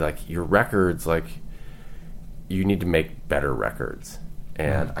 He'd be like, "Your records, like, you need to make better records,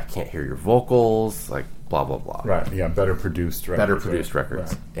 and I can't hear your vocals, like, blah blah blah." Right. Yeah. Better produced records.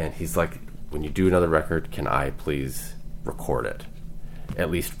 Records. Right. And he's like, "When you do another record, can I please record it?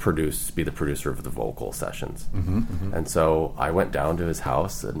 At least be the producer of the vocal sessions." And so I went down to his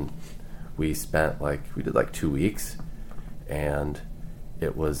house, and we did like 2 weeks, and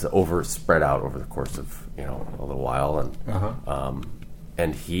it was spread out over the course of a little while,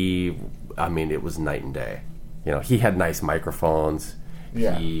 and it was night and day. He had nice microphones.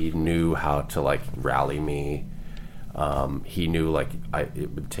 Yeah. He knew how to like rally me. He knew like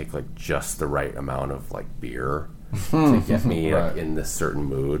it would take like just the right amount of like beer to get me like, in this certain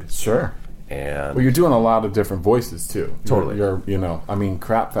mood. Sure. And well, you're doing a lot of different voices too. Totally. You're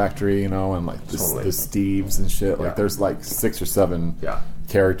Crap Factory, and like the Steves and shit. Like there's like 6 or 7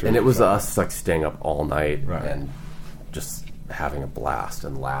 characters. And it was us like staying up all night and just having a blast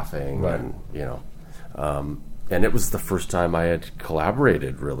and laughing and and it was the first time I had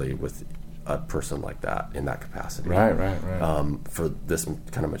collaborated really with a person like that in that capacity. Right. For this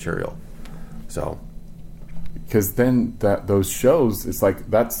kind of material. So because then those shows, it's like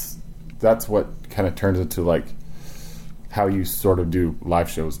that's what kind of turns into like how you sort of do live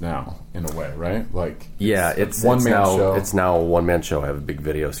shows now in a way, right? Like it's one man show. It's now a one man show. I have a big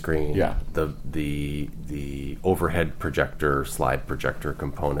video screen. Yeah. The overhead projector, slide projector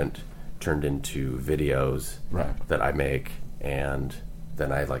component turned into videos that I make, and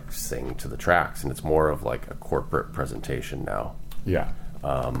then I like sing to the tracks, and it's more of like a corporate presentation now. Yeah.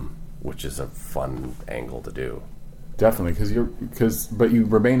 Which is a fun angle to do. definitely, but you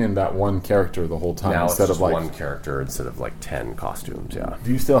remain in that one character the whole time Now instead it's of just like one character instead of like 10 costumes. Yeah.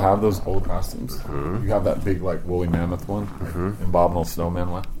 Do you still have those old costumes? Mm-hmm. You have that big like woolly mammoth one, Abominable Snowman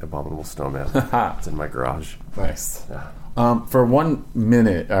one. Abominable Snowman. It's in my garage. Nice. Yeah. For 1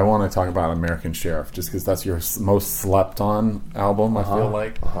 minute, I want to talk about American Sheriff, just because that's your most slept on album. I feel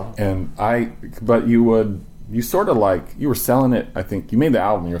like, but you were selling it. I think you made the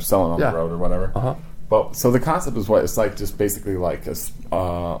album. You were selling it on the road or whatever. But so the concept is what it's like, just basically like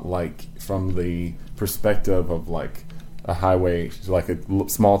like from the perspective of like a highway, like a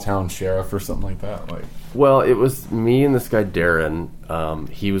small town sheriff or something like that. Like, well, it was me and this guy Darren.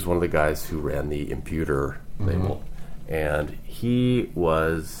 He was one of the guys who ran the Imputer label, and he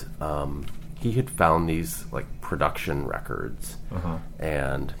was he had found these like production records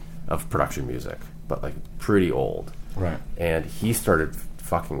and of production music, but like pretty old, right? And he started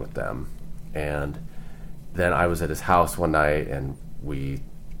fucking with them, and then I was at his house one night, and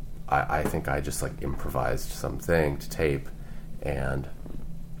I think I just like improvised something to tape, and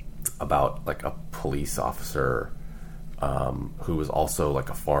about like a police officer who was also like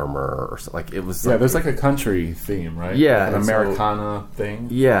a farmer or so, like it was. Yeah, there's like a country theme, right? Yeah, like an Americana thing.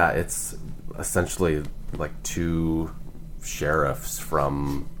 Yeah, it's essentially like two sheriffs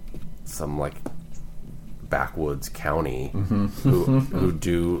from some like backwoods county who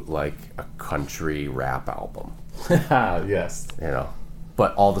do like a country rap album. Yes. You know,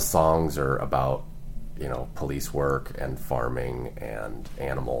 but all the songs are about, you know, police work and farming and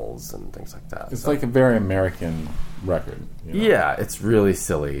animals and things like that. It's like a very American record. You know? Yeah, it's really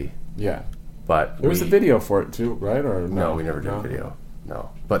silly. Yeah. But there was a video for it too, right? Or no, we never did a video. No.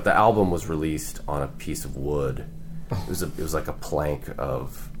 But the album was released on a piece of wood. It was like a plank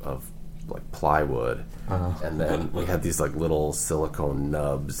of like plywood, and then we had these like little silicone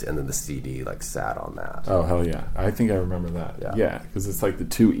nubs, and then the CD like sat on that. Oh hell yeah! I think I remember that. Yeah, because it's like the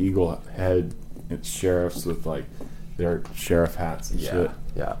two eagle head sheriffs with like their sheriff hats and shit.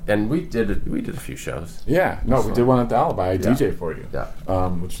 Yeah, and we did a few shows. Yeah, no, we did one at the Alibi. I DJ for you. Yeah,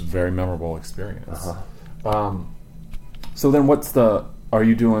 which was a very memorable experience. So then, are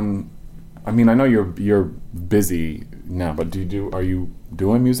you doing? I mean, I know you're busy now, but are you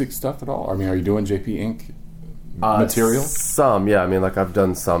doing music stuff at all? I mean, are you doing JP Inc. material? Some, yeah. I mean, like I've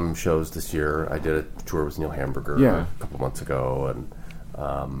done some shows this year. I did a tour with Neil Hamburger a couple months ago,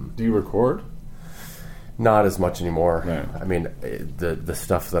 and do you record? Not as much anymore. No. I mean, the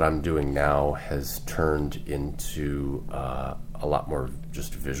stuff that I'm doing now has turned into a lot more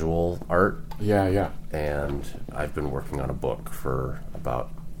just visual art. Yeah. And I've been working on a book for about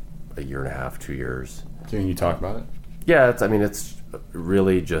a year and a half, 2 years. Can you talk about it? Yeah, it's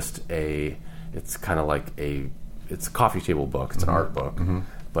really just it's kind of like it's a coffee table book. It's an art book,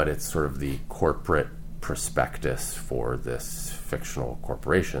 but it's sort of the corporate prospectus for this fictional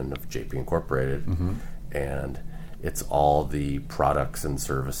corporation of JP Incorporated, and it's all the products and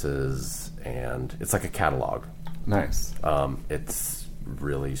services, and it's like a catalog. Nice. It's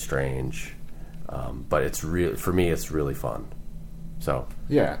really strange, but it's for me, it's really fun. So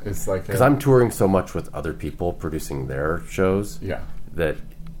yeah, it's like because I'm touring so much with other people producing their shows. Yeah, that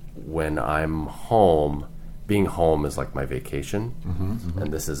when I'm home, being home is like my vacation,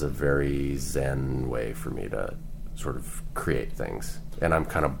 and this is a very zen way for me to sort of create things. And I'm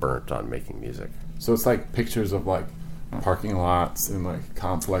kind of burnt on making music. So it's like pictures of like parking lots and like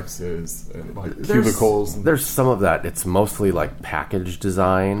complexes and like cubicles. There's some of that. It's mostly like package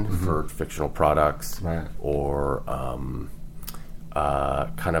design for fictional products, right? Or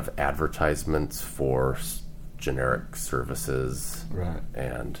kind of advertisements for generic services, right?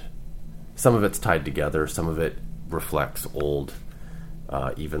 And some of it's tied together. Some of it reflects old,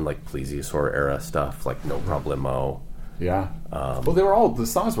 even like plesiosaur era stuff, like No Problemo. Yeah. Well, the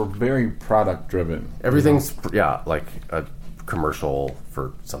songs were very product driven. Everything's like a commercial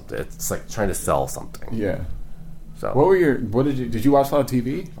for something. It's like trying to sell something. Yeah. So did you watch a lot of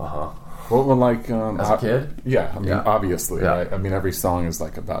TV? What were like as a kid? Yeah, I mean obviously, right? I mean every song is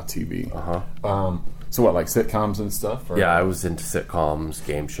like about TV. So what, like sitcoms and stuff? Or? Yeah, I was into sitcoms,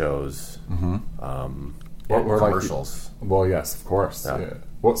 game shows. What were commercials? Well, yes, of course. Yeah.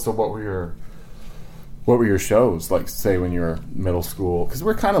 What were your shows like? Say when you were middle school, because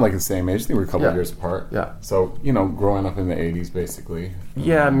we're kind of like the same age. I think we're a couple of years apart. Yeah. So growing up in the '80s, basically.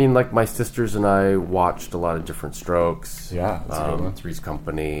 Yeah, I mean, like my sisters and I watched a lot of Different Strokes. Yeah, that's a good one. Three's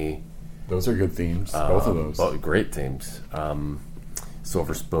Company. Those are good themes. Both of those. Great themes.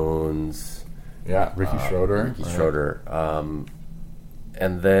 Silver Spoons. Yeah, Ricky Schroeder. Schroeder.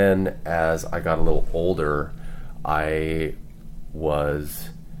 And then as I got a little older, I was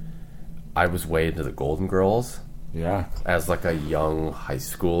way into the Golden Girls. Yeah. as like a young high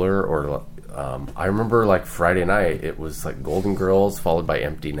schooler, or I remember like Friday night it was like Golden Girls followed by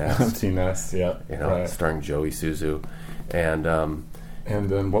Empty Nest, Empty Nest, yeah. you know, Right. starring Joey Suzu, and And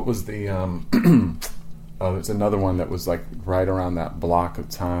then what was the there's another one that was like right around that block of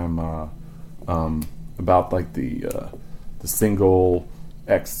time about like the single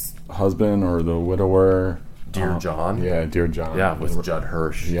ex-husband or the widower. Dear John, Yeah, Dear John. yeah, with Judd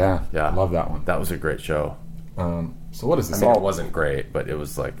Hirsch, Yeah, yeah, love that one. That was a great show. So what is this I mean, all? it wasn't great, but it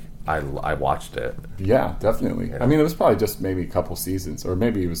was like I watched it. Yeah, definitely. I mean, it was probably just maybe a couple seasons, or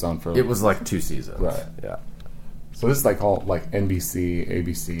maybe it was on for. It was like 2 seasons, Right. Yeah, So this is like all like NBC,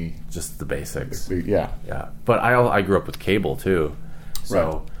 ABC. just the basics. Yeah. Yeah, but I grew up with cable too, so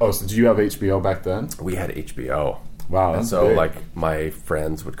Right. Oh, so did you have HBO back then? we had HBO. Wow, And that's so big. like my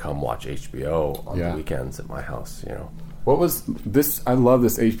friends would come watch HBO on Yeah. the weekends at my house. You know, What was this? I love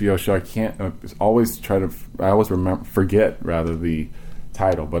this HBO show. I can't always try to. I always forget rather the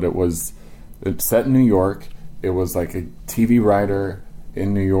title, but it's set in New York. It was like a TV writer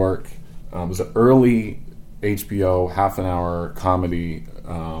in New York. It was an early HBO half an hour comedy.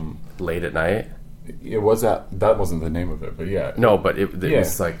 late at night. It was that wasn't the name of it, but yeah, No, but it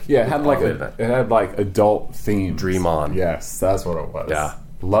was like it had like late at it night. had like adult themes. Dream On. Yes, that's what it was. Yeah,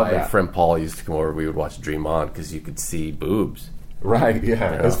 love my that. friend Paul used to come over. We would watch Dream On because you could see boobs. Right?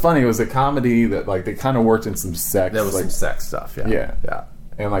 Yeah, it's funny. It was a comedy that like they kind of worked in some sex. There was like, some sex stuff. Yeah, Yeah. yeah,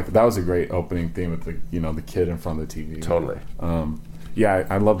 and like that was a great opening theme with the kid in front of the TV. totally. Yeah,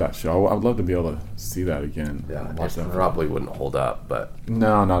 I love that show. I'd love to be able to see that again. Yeah, watch it that. probably wouldn't hold up, but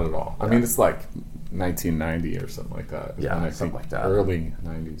No, not at all. I mean, it's like 1990 or something like that. Yeah, And I something think like that. Early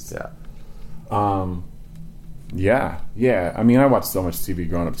 90s. yeah. Yeah. I mean, I watched so much TV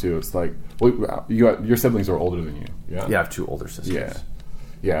growing up too. It's like your siblings are older than you. Yeah. Yeah, I have 2 older sisters. Yeah.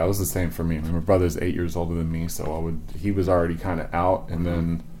 Yeah, it was the same for me. I mean, my brother's 8 years older than me, so he was already kind of out, and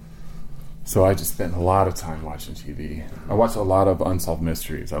then so I just spent a lot of time watching TV. I watched a lot of Unsolved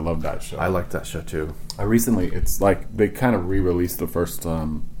Mysteries. I love that show. I like that show too. It's like they kind of re-released the first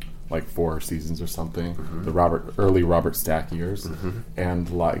like 4 seasons or something, the early Robert Stack years, and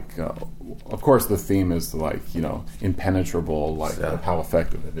like of course the theme is like impenetrable, like Yeah. how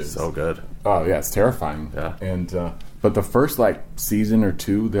effective it is. So good. Oh yeah, it's terrifying. Yeah. And but the first like season or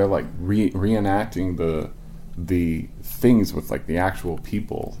 2, they're like reenacting the things with like the actual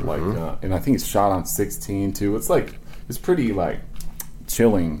people, like and I think it's shot on 16 too. It's pretty like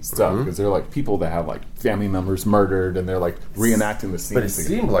chilling stuff because they're like people that have like family members murdered and they're like reenacting the scenes. But it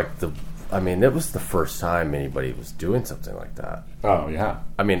together. seemed like it was the first time anybody was doing something like that. Oh yeah,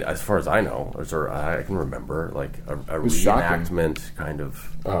 I mean, as far as I know, I can remember like a was shocking. reenactment kind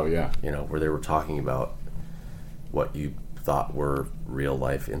of, oh yeah, where they were talking about what you thought were real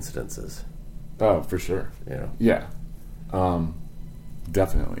life incidences. oh for sure. Yeah,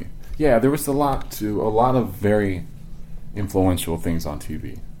 definitely. Yeah, there was a lot of very influential things on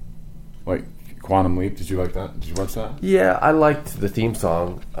TV, like Quantum Leap. Did you like that? Did you watch that? Yeah, I liked the theme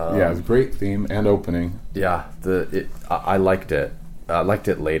song. Yeah, it was a great theme and opening. Yeah, I liked it. I liked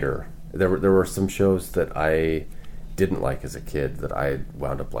it later. There were some shows that I didn't like as a kid that I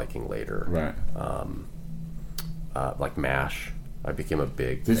wound up liking later. Right. Like MASH. I became a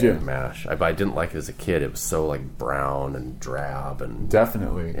big Did fan you? of MASH. I didn't like it as a kid. It was so like brown and drab and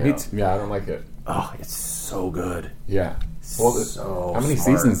Definitely. Yeah. Me too. Yeah, I don't like it. oh, it's so good. Yeah. Well, So how many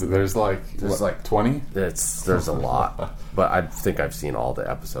smart. seasons? There's like like 20. There's a lot, but I think I've seen all the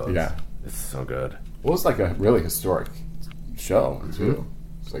episodes. Yeah. It's so good. Well, it's like a really historic show too.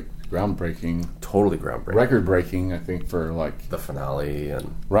 It's like groundbreaking, Totally groundbreaking. record breaking. I think for like The finale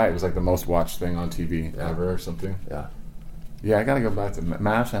and right. It was like the most watched thing on TV ever or something. yeah. Yeah, I gotta go back to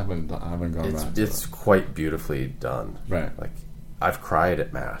MASH. I haven't gone back. To It's quite beautifully done. Right. Like I've cried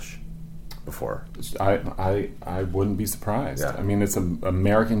at MASH before. I wouldn't be surprised. Yeah. I mean, it's an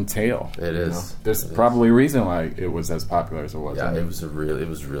American tale. It is. There's It probably a reason why it was as popular as it was. Yeah, I mean, it was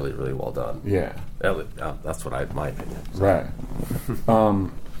really, really well done. Yeah. That's what my opinion. Right.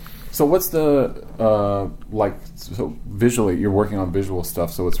 So what's the so visually you're working on visual stuff,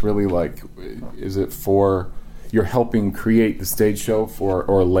 so it's really like, is it for you're helping create the stage show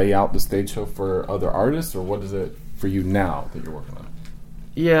or lay out the stage show for other artists, or what is it for you now that you're working on?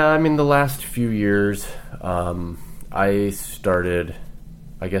 Yeah, I mean the last few years, I started,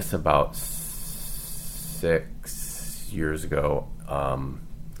 I guess about 6 years ago.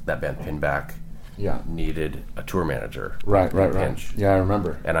 That band Pinback Yeah. needed a tour manager. Right. Pinch. Yeah, I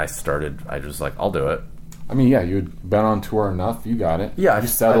remember. And I was like, I'll do it. I mean, yeah, you'd been on tour enough, you got it. Yeah, you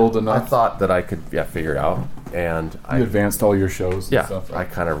settled I enough. thought that I could figure it out, and you advanced all your shows and yeah, stuff. I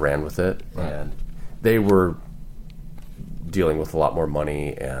kind of ran with it, Right. and they were dealing with a lot more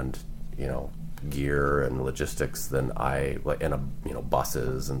money and, gear and logistics than and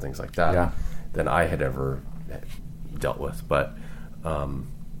buses and things like that than I had ever dealt with. But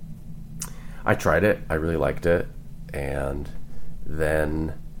I tried it. I really liked it. And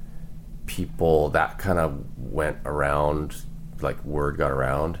then that kind of went around, like word got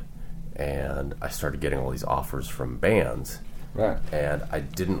around, and I started getting all these offers from bands. Right. And I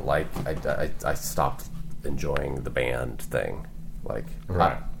didn't I stopped enjoying the band thing. Like,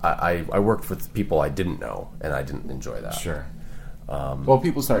 right. I worked with people I didn't know, and I didn't enjoy that. Sure. Well,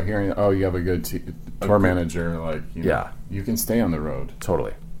 people start hearing, oh, you have a good tour manager, like, you can stay on the road.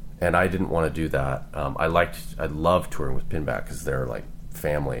 Totally. And I didn't want to do that. I love touring with Pinback because they're like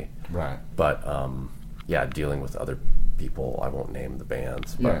family. Right. But, dealing with other people, I won't name the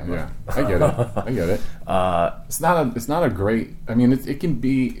bands. But, I get it. It's not a great, I mean, it can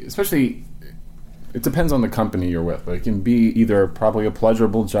be, especially, it depends on the company you're with, but it can be either probably a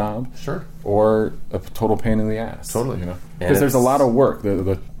pleasurable job. Sure. Or a total pain in the ass. Totally. Because there's a lot of work.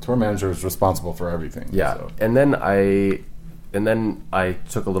 The tour manager is responsible for everything. Yeah. So. And then I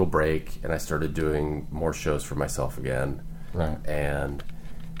took a little break and I started doing more shows for myself again. Right. And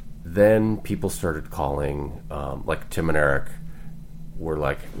then people started calling, like Tim and Eric were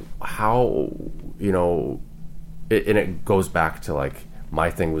like, how, and it goes back to like, my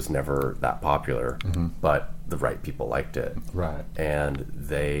thing was never that popular, but the right people liked it. Right. And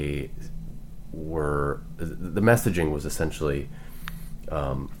the messaging was essentially,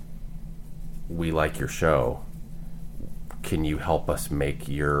 we like your show. Can you help us make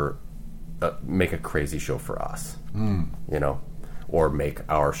make a crazy show for us? Or make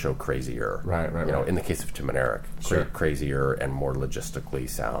our show crazier. Right. In the case of Tim and Eric, sure. Crazier and more logistically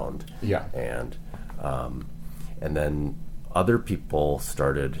sound. Yeah. And then other people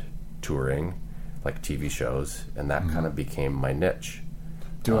started touring, like TV shows, and that kind of became my niche.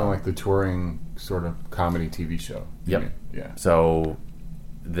 Doing like the touring sort of comedy TV show. Yep. Yeah. So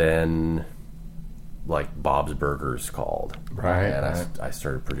then, like Bob's Burgers called. Right. And I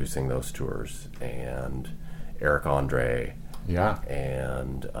started producing those tours, and Eric Andre. Yeah.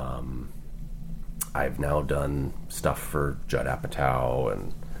 And I've now done stuff for Judd Apatow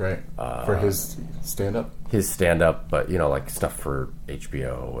and great for his stand-up. His stand-up, but like stuff for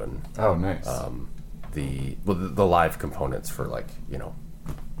HBO and oh, nice. The live components for like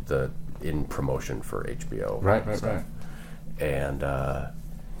the in promotion for HBO. Right.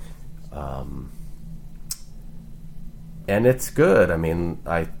 And it's good. I mean,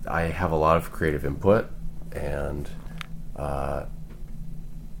 I have a lot of creative input, and I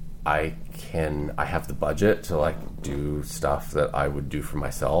have the budget to like do stuff that I would do for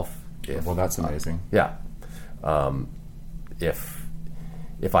myself. Well, that's amazing. Yeah.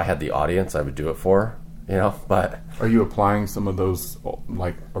 If I had the audience, I would do it for, but... Are you applying some of those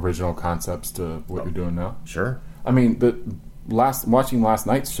like original concepts to what you're doing now? Sure. I mean, watching last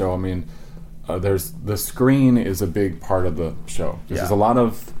night's show, I mean, there's the screen is a big part of the show. There's a lot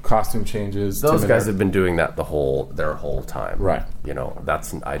of costume changes. Those guys have been doing that their whole time. Right.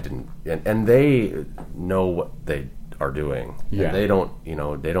 And they know what they are doing. Yeah. And they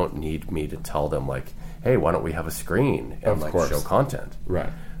don't need me to tell them like, hey, why don't we have a screen and show content? Right.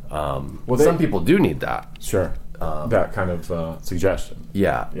 Well, some people do need that. Sure. That kind of suggestion.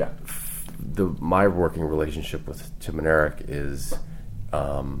 Yeah. Yeah. My working relationship with Tim and Eric is,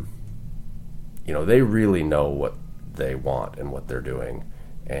 they really know what they want and what they're doing.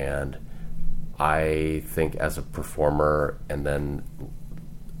 And I think as a performer, and then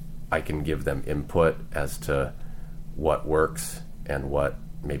I can give them input as to what works and what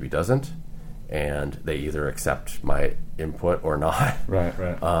maybe doesn't. And they either accept my input or not. Right.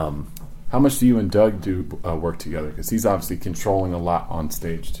 How much do you and Doug do work together? Because he's obviously controlling a lot on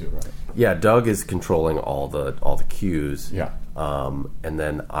stage too, right? Yeah, Doug is controlling all the cues. Yeah. And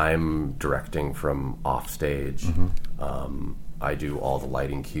then I'm directing from off stage. I do all the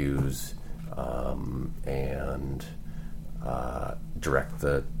lighting cues and direct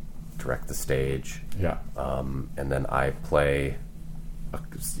the stage. Yeah. And then I play.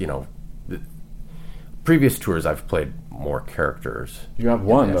 Previous tours, I've played more characters. You have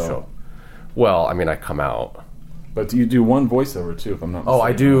one though. Show. Well, I mean, I come out. But do you do one voiceover too? If I'm not mistaken. Oh,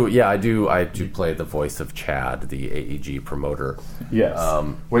 I do. Yeah, I do. I do play the voice of Chad, the AEG promoter. Yes.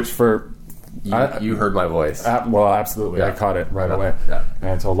 Which for you heard my voice. Well, absolutely. Yeah. I caught it right away. Yeah.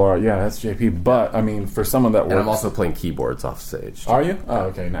 And I told Laura, yeah, that's JP. But I mean, for someone that works, and I'm also playing keyboards off stage. Are you? Oh,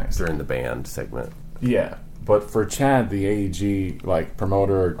 okay, nice. During the band segment. Yeah. But for Chad, the AEG like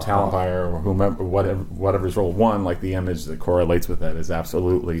promoter or talent buyer or whomever, whatever's role, one, like the image that correlates with that is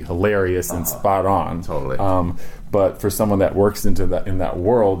absolutely hilarious and spot on. Totally. But for someone that works in that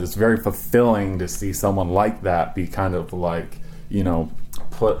world, it's very fulfilling to see someone like that be kind of like,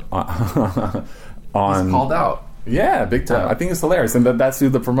 put on. He's called out. Yeah, big time. Yeah. I think it's hilarious, and that's who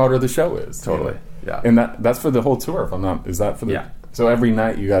the promoter of the show is. Totally. Yeah. And that's for the whole tour. If I'm not, is that for the? Yeah. So every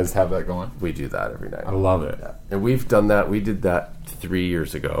night you guys have that going. We do that every night. I love it. Yeah. And we've done that. We did that 3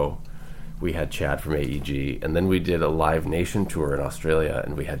 years ago. We had Chad from AEG, and then we did a Live Nation tour in Australia,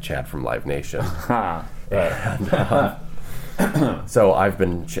 and we had Chad from Live Nation. Ha. Right. So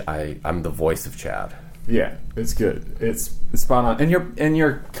I'm the voice of Chad. Yeah, it's good. It's spot on, and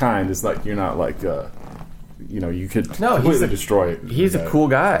you're kind. It's like you're not like you could completely destroy it. He's a cool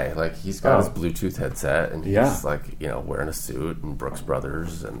guy. Like he's got his Bluetooth headset, and he's like wearing a suit and Brooks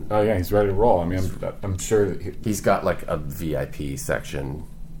Brothers, and he's ready to roll. I mean, I'm sure he's got like a VIP section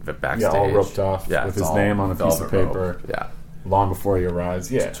backstage, all roped off with his name on a piece of paper. Rope. Yeah, long before he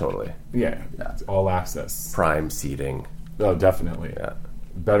arrives. Yeah, totally. Yeah, all access, prime seating. Oh, definitely. Yeah,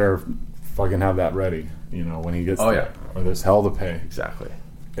 better fucking have that ready. When he gets there, or there's hell to pay. Exactly.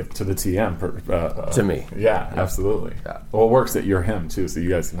 To the TM. To me. Yeah, absolutely. Yeah. Well, it works that you're him, too, so you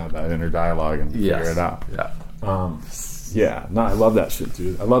guys can have that inner dialogue and figure it out. Yeah. No, I love that shit,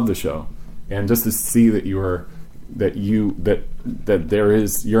 dude. I love the show. And just to see that that there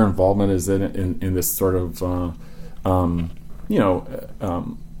is, your involvement is in this sort of,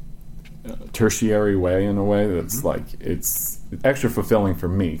 tertiary way, in a way that's like, it's extra fulfilling for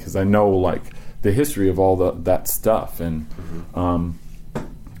me, because I know, like, the history of all that stuff, and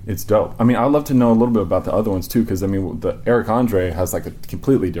it's dope. I mean, I'd love to know a little bit about the other ones too, because I mean, the Eric Andre has like a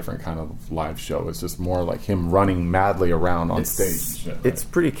completely different kind of live show. It's just more like him running madly around on stage. Right? It's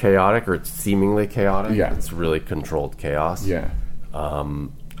pretty chaotic, or it's seemingly chaotic. Yeah, it's really controlled chaos. Yeah.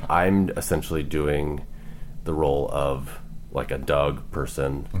 I'm essentially doing the role of like a Doug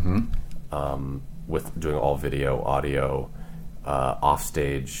person, with doing all video, audio,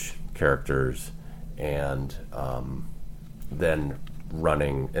 offstage characters, and then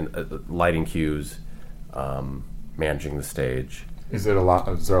running and lighting cues, managing the stage. Is there a lot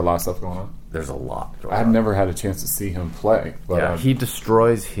of stuff going on? There's a lot going on. I've never had a chance to see him play. But he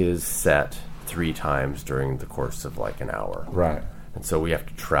destroys his set 3 times during the course of like an hour. Right. And so we have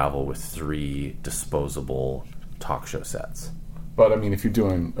to travel with 3 disposable talk show sets. But I mean, if you're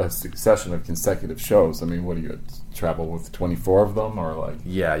doing a succession of consecutive shows, I mean, what do you travel with 24 of them, or like?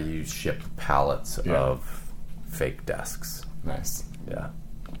 Yeah, you ship pallets of fake desks. Nice. Yeah,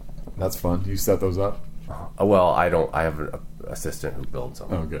 that's fun. Do you set those up? Well, I don't. I have an assistant who builds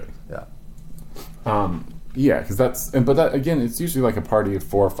them. Oh, good. Yeah. Yeah, because but that again, it's usually like a party of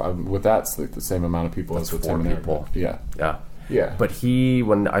 4 or 5. With that's like the same amount of people as with 4 people. Yeah. Yeah. Yeah. But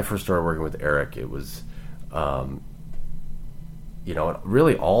when I first started working with Eric, it was,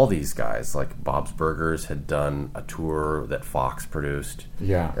 really all these guys, like Bob's Burgers had done a tour that Fox produced.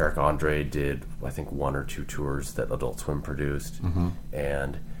 Yeah. Eric Andre did, I think, 1 or 2 tours that Adult Swim produced. Mm-hmm.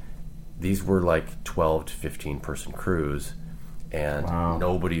 And these were like 12 to 15 person crews, and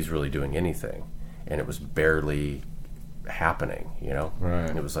nobody's really doing anything. And it was barely happening, Right.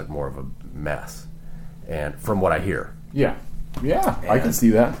 And it was like more of a mess. And from what I hear. Yeah. Yeah, I can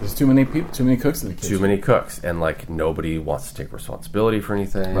see that. There's too many people, too many cooks in the kitchen. Too many cooks, and like nobody wants to take responsibility for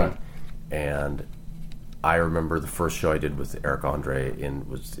anything. Right. And I remember the first show I did with Eric Andre it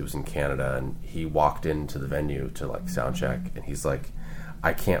was in Canada, and he walked into the venue to like sound check, and he's like,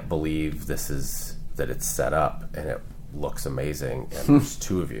 "I can't believe that it's set up and it looks amazing, and there's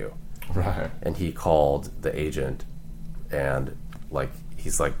 2 of you." Right. And he called the agent, and like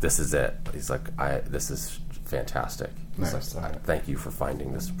he's like, "This is it." He's like, "This is fantastic." He's nice. like, "Thank you for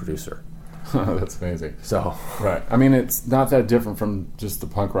finding this producer." That's amazing. So right. I mean, it's not that different from just the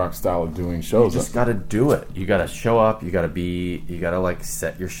punk rock style of doing shows. You just got to do it. You got to show up. You got to like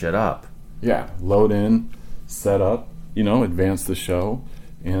set your shit up. Yeah. Load in, set up, advance the show,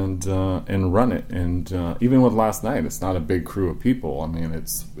 and run it. And even with last night, it's not a big crew of people. I mean,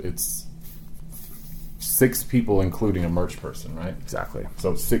 it's 6 people, including a merch person, right? Exactly.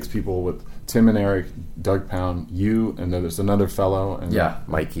 So 6 people with Tim and Eric, Doug Pound, you, and then there's another fellow. And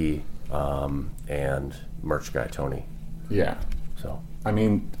Mikey, and merch guy Tony. Yeah. So I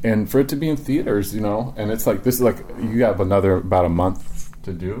mean, and for it to be in theaters, and it's like, this is like, you have about a month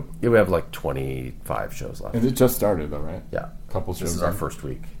to do. Yeah, we have like 25 shows left. And it just started though, right? Yeah. A couple shows. This is our first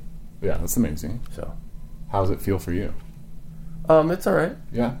week. Yeah, that's amazing. So how does it feel for you? It's all right.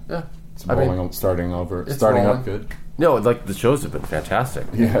 Yeah. Yeah. It's starting up good. No, like the shows have been fantastic.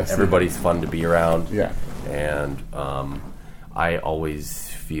 Yes. Everybody's fun to be around. Yeah. And I always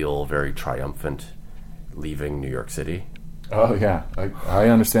feel very triumphant leaving New York City. Oh yeah, I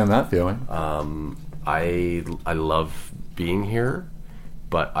understand that feeling. I love being here,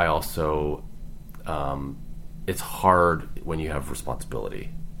 but I also it's hard when you have responsibility.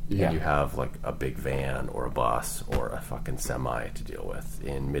 Yeah. And you have like a big van or a bus or a fucking semi to deal with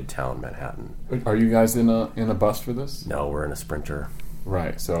in Midtown Manhattan. Are you guys in a bus for this? No, we're in a Sprinter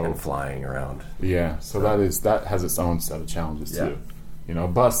Right. So and flying around. yeah, so that has its own set of challenges Yeah. too. You know, a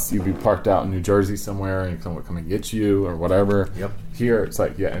bus, you'd be parked out in New Jersey somewhere, and someone would come and get you or whatever. Yep. Here, it's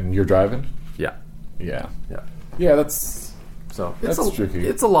like, yeah, and you're driving. Yeah, Yeah. yeah. Yeah, that's So That's tricky.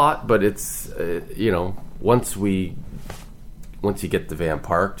 It's a lot, but it's once you get the van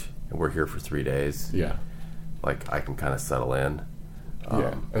parked and we're here for 3 days, yeah. like I can kind of settle in.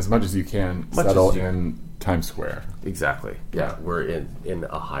 Yeah, as much as you can much settle as you- in Times Square. Exactly. Yeah, we're in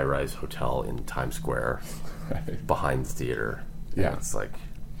a high-rise hotel in Times Square behind the theater. And Yeah. it's like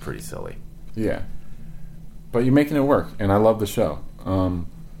pretty silly. Yeah, but you're making it work, and I love the show.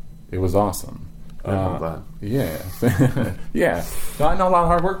 It was awesome. I'm glad. Yeah, yeah. No, I know a lot of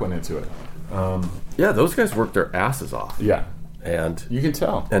hard work went into it. Yeah, those guys work their asses off. Yeah, And you can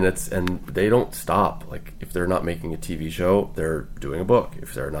tell. and they don't stop. Like if they're not making a TV show, they're doing a book.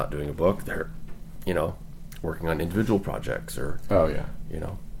 If they're not doing a book, they're working on individual projects or Oh yeah,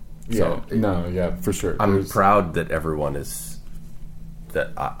 yeah. yeah, for sure. I'm There's- proud that everyone is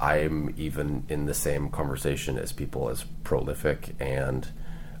that I'm even in the same conversation as people as prolific and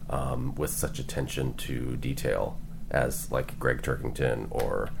with such attention to detail as like Greg Turkington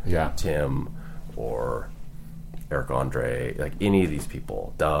or Yeah. Tim or Eric Andre, like any of these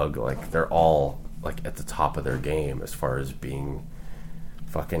people, Doug, like they're all like at the top of their game as far as being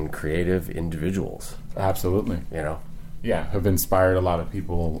fucking creative individuals, Absolutely. Yeah, have inspired a lot of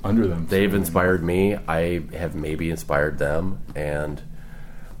people under them. They've inspired me. I have maybe inspired them, and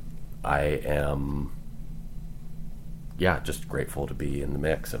I am, just grateful to be in the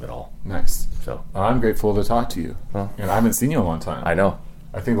mix of it all. Nice. So I'm grateful to talk to you. And I haven't seen you in a long time. I know.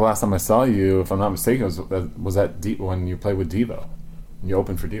 I think the last time I saw you, if I'm not mistaken, was at when you played with Devo. You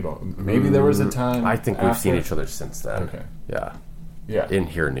opened for Devo. Maybe there was a time. I think we've after. seen each other since then. Okay. Yeah. Yeah. In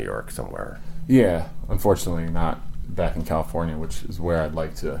here in New York somewhere. Yeah. Unfortunately, not back in California, which is where I'd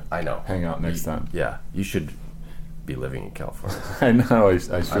like to I know. hang out next time. Yeah. You should be living in California. I know. I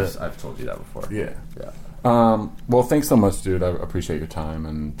should. I've told you that before. Yeah. Yeah. Well, thanks so much, dude. I appreciate your time,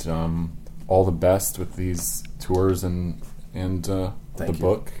 and all the best with these tours and the Thank you.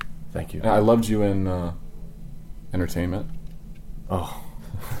 book. Thank you. I loved you in Entertainment. Oh.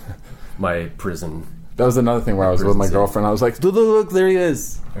 My prison. That was another thing where I was with my Prison girlfriend. I was like, look, there he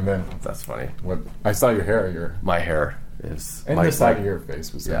is. And then That's funny. when I saw your hair, My hair is and my the side of your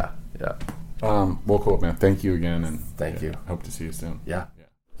face was Yeah. Yeah. Well, cool, man. Thank you again, and Thank you. Hope to see you soon. Yeah.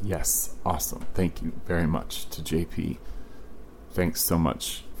 Yes, awesome. Thank you very much to JP. Thanks so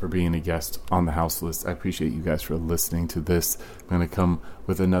much for being a guest on the House List. I appreciate you guys for listening to this. I'm going to come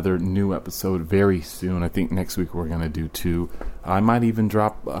with another new episode very soon. I think next week we're going to do 2. I might even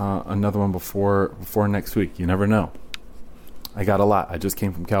drop another one before next week. You never know. I got a lot. I just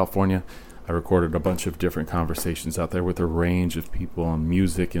came from California. I recorded a bunch of different conversations out there with a range of people on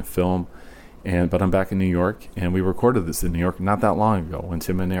music and film. But I'm back in New York, and we recorded this in New York not that long ago when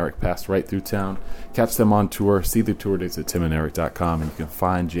Tim and Eric passed right through town. Catch them on tour. See the tour dates at timanderic.com, and you can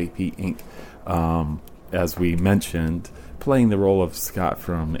find JP Inc., as we mentioned, playing the role of Scott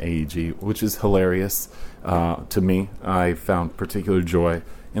from AEG, which is hilarious to me. I found particular joy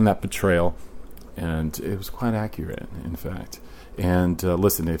in that portrayal, and it was quite accurate, in fact. And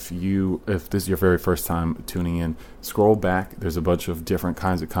listen, if this is your very first time tuning in, scroll back. There's a bunch of different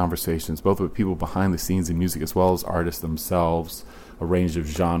kinds of conversations, both with people behind the scenes in music as well as artists themselves, a range of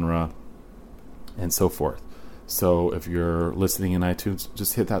genre, and so forth. So if you're listening in iTunes,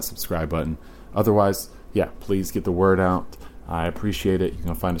 just hit that subscribe button. Otherwise, please get the word out. I appreciate it. You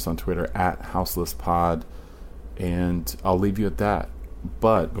can find us on Twitter at HouselessPod, and I'll leave you at that.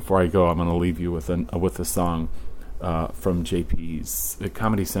 But before I go, I'm going to leave you with a song from JP's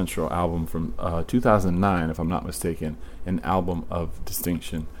Comedy Central album from 2009, if I'm not mistaken, an album of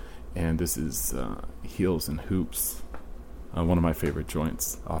distinction. And this is Heels and Hoops, one of my favorite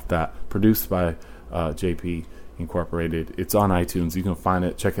joints off that, produced by JP Incorporated. It's on iTunes. You can find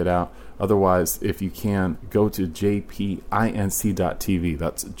it. Check it out. Otherwise, if you can, go to jpinc.tv.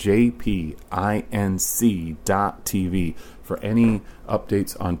 That's jpinc.tv for any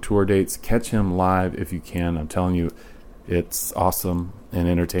updates on tour dates. Catch him live if you can. I'm telling you, it's awesome and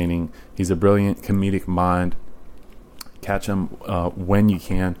entertaining. He's a brilliant comedic mind, catch him when you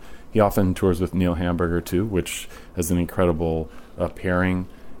can. He often tours with Neil Hamburger too, which is an incredible pairing.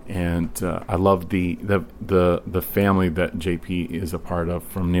 And I love the family that JP is a part of,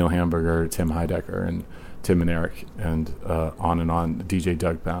 from Neil Hamburger, Tim Heidecker, and Tim and Eric, and on, DJ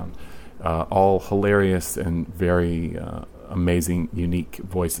Doug Bound. All hilarious and very amazing, unique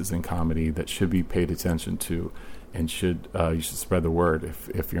voices in comedy that should be paid attention to, and you should spread the word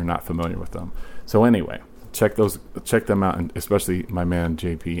if you're not familiar with them. So anyway, check them out, and especially my man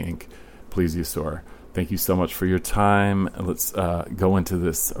JP Inc. Plesiosaur. Thank you so much for your time. Let's go into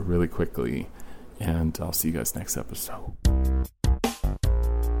this really quickly, and I'll see you guys next episode.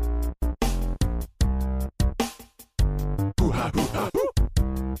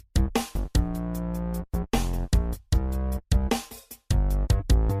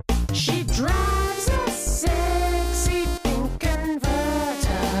 She drives a sexy pink convertible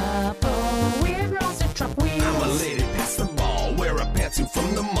with rusted truck wheels. I'm a lady past the ball, wear a pantsuit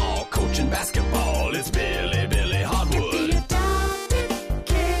from the mall, coaching basketball. It's Billy Hardwood. The adopted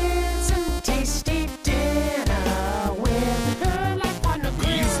kids and tasty dinner with her like on a We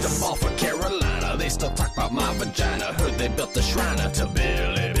used cruise. to ball for Carolina, they still talk about my vagina. Heard they built a shrine to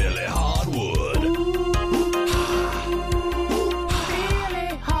Billy